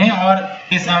रहे हैं, और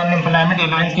इस अनएम्प्लॉयमेंट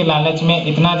अलाउंस के लालच में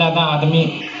इतना ज़्यादा आदमी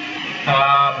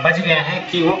बच गया है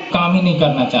कि वो काम ही नहीं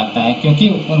करना चाहता है, क्योंकि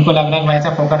उनको लग रहा है पैसा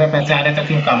फोकर है, पैसे आ रहे तो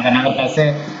क्यों काम करना,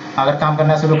 अगर काम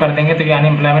करना शुरू कर देंगे तो ये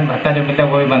अनएम्प्लॉयमेंट भत्ता जो मिलता है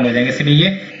वो भी बंद हो जाएगा, इसलिए ये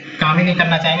काम ही नहीं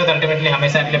करना चाहेंगे तो अल्टीमेटली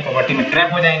हमेशा के लिए पॉवर्टी में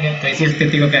ट्रैप हो जाएंगे। तो इसी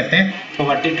स्थिति को कहते हैं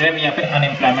पॉवर्टी ट्रैप या फिर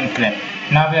unemployment trap.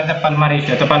 Now we have the Palma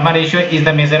ratio. तो Palma ratio is the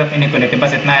measure of inequality,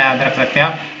 बस इतना याद रख सकते हैं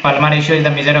आप। Palma ratio is the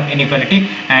measure of inequality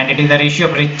and it is the ratio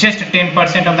of richest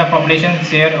 10% of the population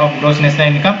share of gross national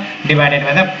income divided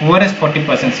by the poorest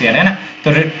 40% share, है ना।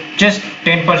 तो richest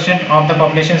 10% of the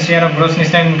population share of gross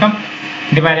national income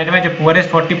divided by जो poorest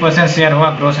 40% share हुआ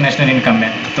gross national income में,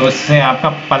 तो उससे आपका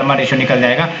Palma ratio निकल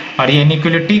जाएगा। और ये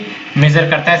इनइक्वालिटी मेजर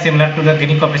करता है similar to the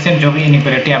Guinea coefficient, जो भी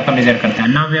इनइक्वालिटी आपका मेजर करता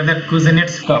है। Now we have the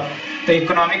कुज़नेट्स curve. तो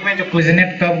इकोनॉमिक में जो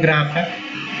कुज़नेट कर्व ग्राफ है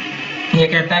ये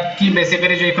कहता है कि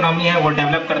बेसिकली जो इकोनॉमी है वो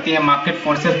डेवलप करती है, मार्केट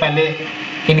फोर्सेस पहले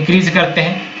इंक्रीज करते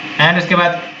हैं एंड उसके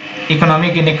बाद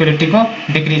इकोनॉमिक इनइक्वालिटी को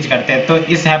डिक्रीज करते हैं। तो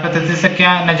इस हाइपोथेसिस से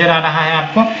क्या नजर आ रहा है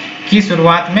आपको कि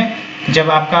शुरुआत में जब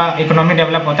आपका इकोनॉमी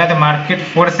डेवलप होता है तो मार्केट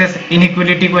फोर्सेस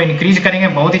इनइक्वालिटी को इंक्रीज करेंगे,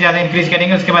 बहुत ही ज़्यादा इंक्रीज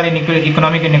करेंगे, उसके बाद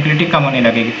इकोनॉमिक इनइक्वालिटी कम होने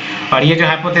लगेगी। और ये जो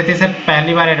हाइपोथेसिस है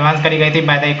पहली बार एडवांस करी गई थी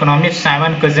by the economist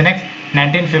Simon कुज़नेट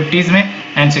 1950s में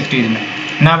एंड 60s में।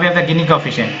 Now we have the Guinea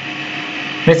coefficient.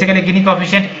 Basically Guinea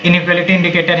coefficient inequality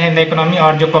indicator है इन द इकोनॉमी,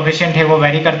 और जो कोएफिशिएंट है वो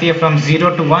वेरी करती है फ्रॉम 0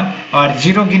 to 1, और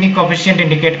 0 गिनी कोएफिशिएंट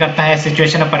इंडिकेट करता है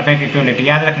सिचुएशन ऑफ परफेक्ट इक्वालिटी।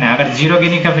 याद रखना है, अगर 0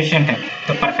 गिनी कोएफिशिएंट है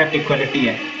तो परफेक्ट इक्वालिटी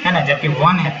है ना, जबकि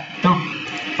 1 है तो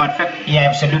परफेक्ट या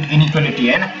एब्सोल्यूट इनइक्वालिटी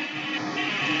है ना।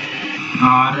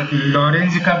 और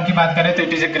लॉरेंज कर्व की बात करें तो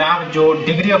इट इज अ ग्राफ जो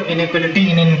degree of inequality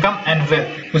in income and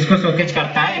wealth उसको शोकेज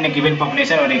करता है इन अ गिवन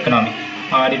पॉपुलेशन और इकोनॉमी,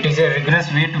 और it is a rigorous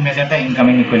way to measure the income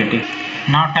inequality.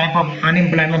 Now type of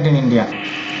unemployment in India.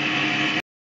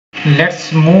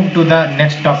 Let's move to the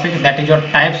next topic that is your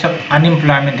types of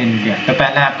unemployment in India. तो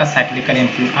पहला आपका cyclical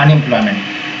unemployment.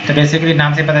 तो basically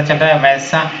नाम से पता चल रहा है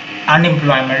वैसा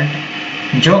अनएम्प्लॉयमेंट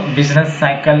जो बिजनेस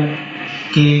साइकिल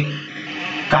के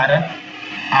कारण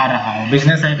आ रहा हो।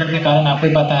 बिजनेस साइकिल के कारण आपको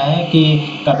ही पता है कि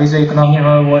कभी जो इकोनॉमी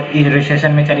हो वो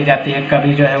रिसेशन में चली जाती है,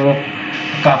 कभी जो है वो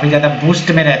काफ़ी ज़्यादा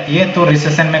बूस्ट में रहती है, तो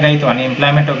रिसेशन में गई तो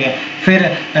अनएम्प्लॉयमेंट हो गया, फिर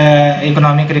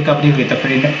इकोनॉमिक रिकवरी हुई तो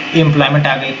फिर एम्प्लॉयमेंट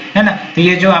आ गई, है ना। तो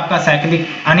ये जो आपका साइक्लिक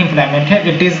अनएम्प्लॉयमेंट है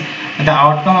it is the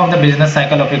outcome of the business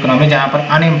cycle of economy, जहाँ पर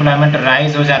अनएम्प्लॉयमेंट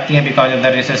राइज हो जाती है बिकॉज ऑफ द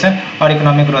रिसेशन, और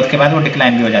इकोनॉमिक ग्रोथ के बाद वो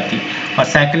डिक्लाइन भी हो जाती है। और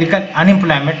साइक्लिकल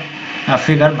अनएम्प्लॉयमेंट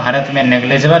फिगर भारत में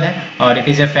नेग्लिजिबल है, और इट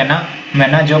इज़ ए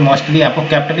फेनोमेना जो मोस्टली आपको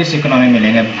कैपिटलिस्ट इकोनॉमी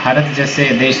मिलेंगे। भारत जैसे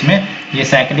देश में ये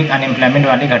साइक्लिक अनएम्प्लॉयमेंट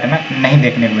वाली घटना नहीं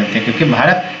देखने को मिलती है, क्योंकि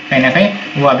भारत कहीं ना कहीं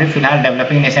वो अभी फिलहाल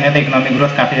डेवलपिंग नेशन है तो इकोनॉमिक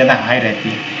ग्रोथ काफ़ी ज़्यादा हाई रहती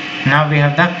है। Now we have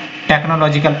the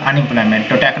technological unemployment.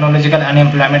 तो टेक्नोलॉजिकल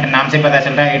अनएम्प्लॉयमेंट नाम से पता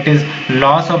चल रहा है it is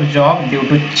loss of job due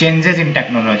to changes in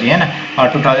technology, है ना। और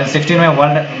 2016 में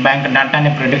वर्ल्ड बैंक डाटा ने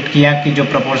प्रेडिक्ट किया कि जो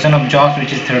proportion of jobs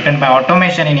which is threatened by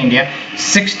automation in India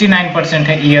 69%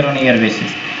 है ईयर ऑन ईयर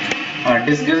बेसिस। और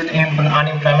डिस्गस्ड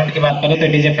अनएम्प्लॉयमेंट की बात करें तो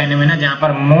इट इज ए फेनोमेना जहाँ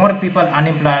पर मोर पीपल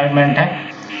अनएम्प्लॉयमेंट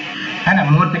है ना,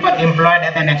 मोर पीपल एम्प्लॉयड है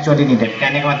देन एक्चुअली नीडेड।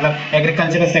 कहने का मतलब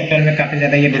एग्रीकल्चरल सेक्टर में काफी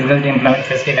ज्यादा ये डिस्गस्ड एम्प्लॉयमेंट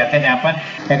फेस किए जाते हैं, जहाँ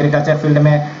पर एग्रीकल्चर फील्ड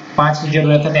में 5 की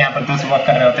जरूरत है तो यहाँ पर 10 वर्क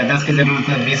कर रहे होते हैं, 10 की जरूरत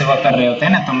है 20 वर्क कर रहे होते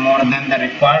हैं ना, तो मोर देन द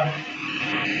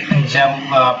रिक्वायर्ड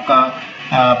जब आपका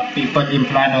पीपल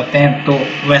एम्प्लॉयड होते हैं तो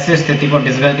वैसे स्थिति को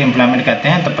डिस्गस्ड एम्प्लॉयमेंट कहते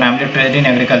हैं। तो primary trade in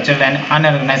agriculture and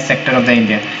unorganised sector of the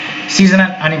India. Seasonal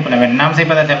unemployment नाम से ही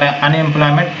पता चल रहा है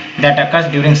unemployment that occurs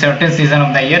during certain season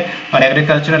of the year, और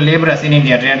agricultural labourers in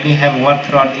India rarely have work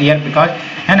through out the year because,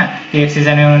 है ना, एक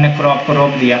सीजन में उन्होंने क्रॉप को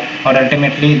रोप दिया और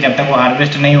अल्टीमेटली जब तक वो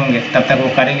हार्वेस्ट नहीं होंगे तब तक वो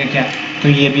करेंगे क्या, तो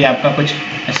ये भी आपका कुछ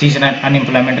सीजनल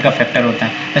अनएम्प्लॉयमेंट का फैक्टर होता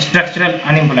है। Structural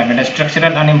unemployment.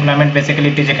 Structural unemployment basically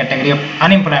it is A category of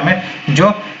unemployment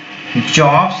जो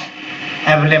जॉब्स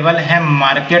अवेलेबल है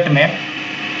मार्केट में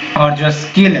और जो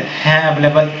स्किल है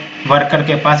अवेलेबल वर्कर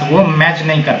के पास वो मैच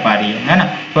नहीं कर पा रही है ना।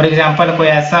 फॉर एग्जांपल कोई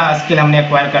ऐसा स्किल हमने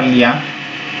एक्वायर कर लिया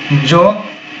जो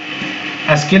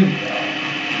स्किल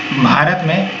भारत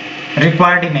में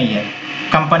रिक्वायर्ड ही नहीं है,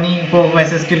 कंपनी को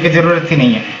वैसे स्किल की जरूरत ही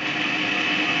नहीं है,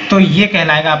 तो ये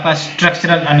कहलाएगा आपका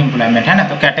स्ट्रक्चरल अनएम्प्लॉयमेंट, है ना।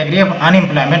 तो category of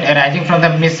unemployment arising from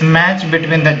the mismatch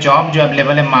between the job जो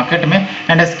अवेलेबल है मार्केट में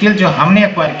एंड स्किल जो हमने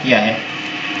एक्वायर किया है।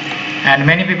 And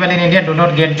many people in India do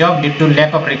not get job due to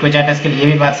lack of required skill, ये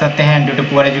भी बात सकते हैं। Due to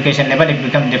poor education level it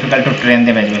become difficult to train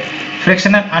them as well.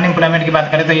 Frictional unemployment की बात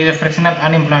करें तो ये जो फ्रिक्शनल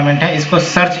अनएम्प्लॉयमेंट है इसको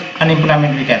सर्च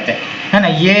अनएम्प्लॉयमेंट भी कहते हैं, है ना।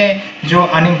 ये जो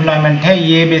अनएम्प्लॉयमेंट है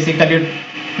ये बेसिकली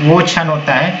वो क्षण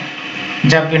होता है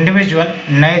जब इंडिविजुअल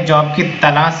नए जॉब की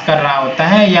तलाश कर रहा होता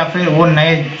है या फिर वो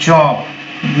नए जॉब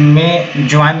में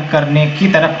ज्वाइन करने की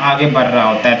तरफ आगे बढ़ रहा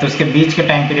होता है, तो उसके बीच के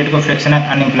टाइम पीरियड को फ्रिक्शनल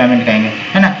अनएम्प्लॉयमेंट कहेंगे,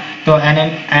 है ना। तो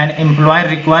an employer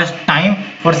requires time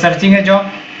for searching A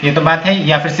job, ये तो बात है,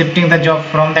 या फिर shifting the job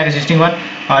from the existing one,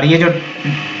 और ये जो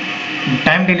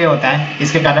टाइम डिले होता है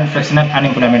इसके कारण फ्रिक्शनल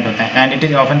अनएम्प्लॉयमेंट होता है। And it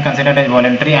is often considered as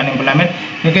voluntary unemployment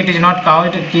क्योंकि इट इज नॉट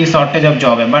काउंट की शॉर्टेज ऑफ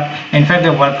जॉब है, बट इनफैक्ट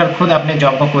द वर्कर खुद अपने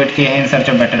जॉब को क्विट किए हैं in search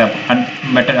of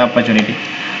better opportunity.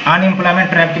 Unemployment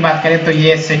trap की बात करें तो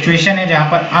ये सिचुएशन है जहाँ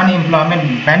पर अनएम्प्लॉयमेंट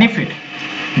बेनिफिट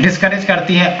डिस्करेज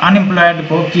करती है अनएम्प्लॉयड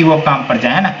को कि वो काम पर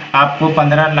जाए, है ना। आपको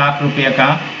 15 लाख रुपये का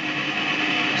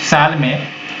साल में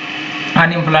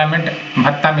अनएम्प्लॉयमेंट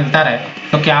भत्ता मिलता रहे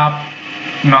तो क्या आप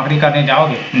नौकरी करने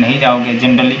जाओगे? नहीं जाओगे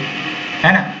जनरली,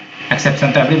 है ना।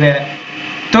 एक्सेप्शन तो एवरीवेयर है।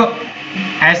 तो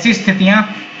ऐसी स्थितियां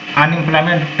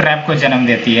अनएम्प्लॉयमेंट ट्रैप को जन्म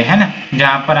देती है ना,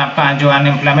 जहां पर आपका जो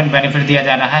अनएम्प्लॉयमेंट बेनिफिट दिया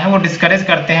जा रहा है वो डिस्करेज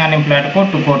करते हैं अनएम्प्लॉयड को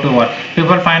to go to work.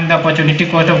 People find the opportunity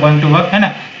cost of going to work, है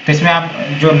ना। तो इसमें आप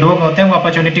जो लोग होते हैं वो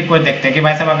अपॉर्चुनिटी को देखते हैं कि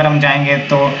भाई साहब अगर हम जाएंगे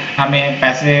तो हमें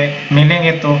पैसे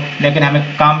मिलेंगे तो, लेकिन हमें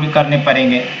काम भी करने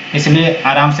पड़ेंगे, इसलिए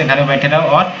आराम से घर में बैठे रहो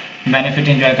और बेनिफिट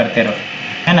एंजॉय करते रहो,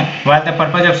 है ना। While the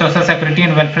purpose of social security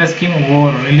and welfare scheme वो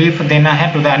रिलीफ देना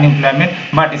है टू द अनएम्प्लॉयमेंट,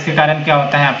 बट इसके कारण क्या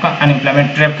होता है आपका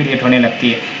अनएम्प्लॉयमेंट ट्रैप क्रिएट होने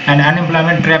लगती है। And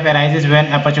unemployment trap arises when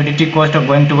opportunity cost of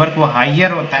going to work वो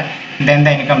हायर होता है then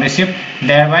the income received,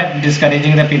 thereby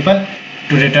discouraging the people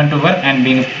to return to work and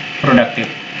being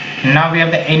productive. Now we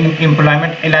have the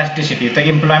employment elasticity. तो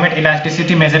employment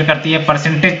elasticity major करती है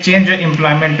percentage change जो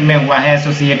employment में हुआ है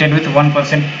associated with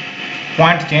 1%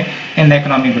 point change in the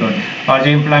economic growth. और जो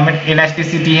employment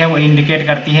elasticity है वो इंडिकेट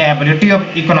करती है एबिलिटी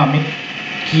ऑफ इकोनॉमी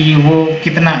कि वो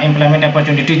कितना एम्प्लॉयमेंट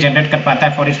अपॉर्चुनिटी जनरेट कर पाता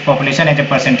है for its population as a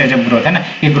percentage of growth, है ना।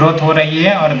 कि ग्रोथ हो रही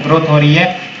है और ग्रोथ हो रही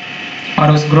है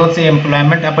और उस ग्रोथ से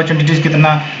एम्प्लॉयमेंट अपॉर्चुनिटीज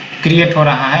कितना क्रिएट हो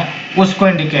रहा है उसको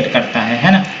इंडिकेट करता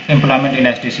है ना, एम्प्लॉयमेंट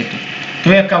इलास्टिसिटी। तो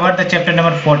we have covered the chapter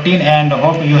number 14 and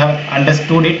hope you have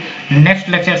understood it. Next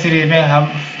lecture series में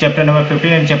हम chapter number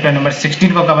 15 and chapter number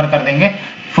 16 को कवर कर देंगे।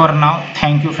 For now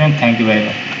thank you friend, thank you very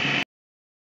much.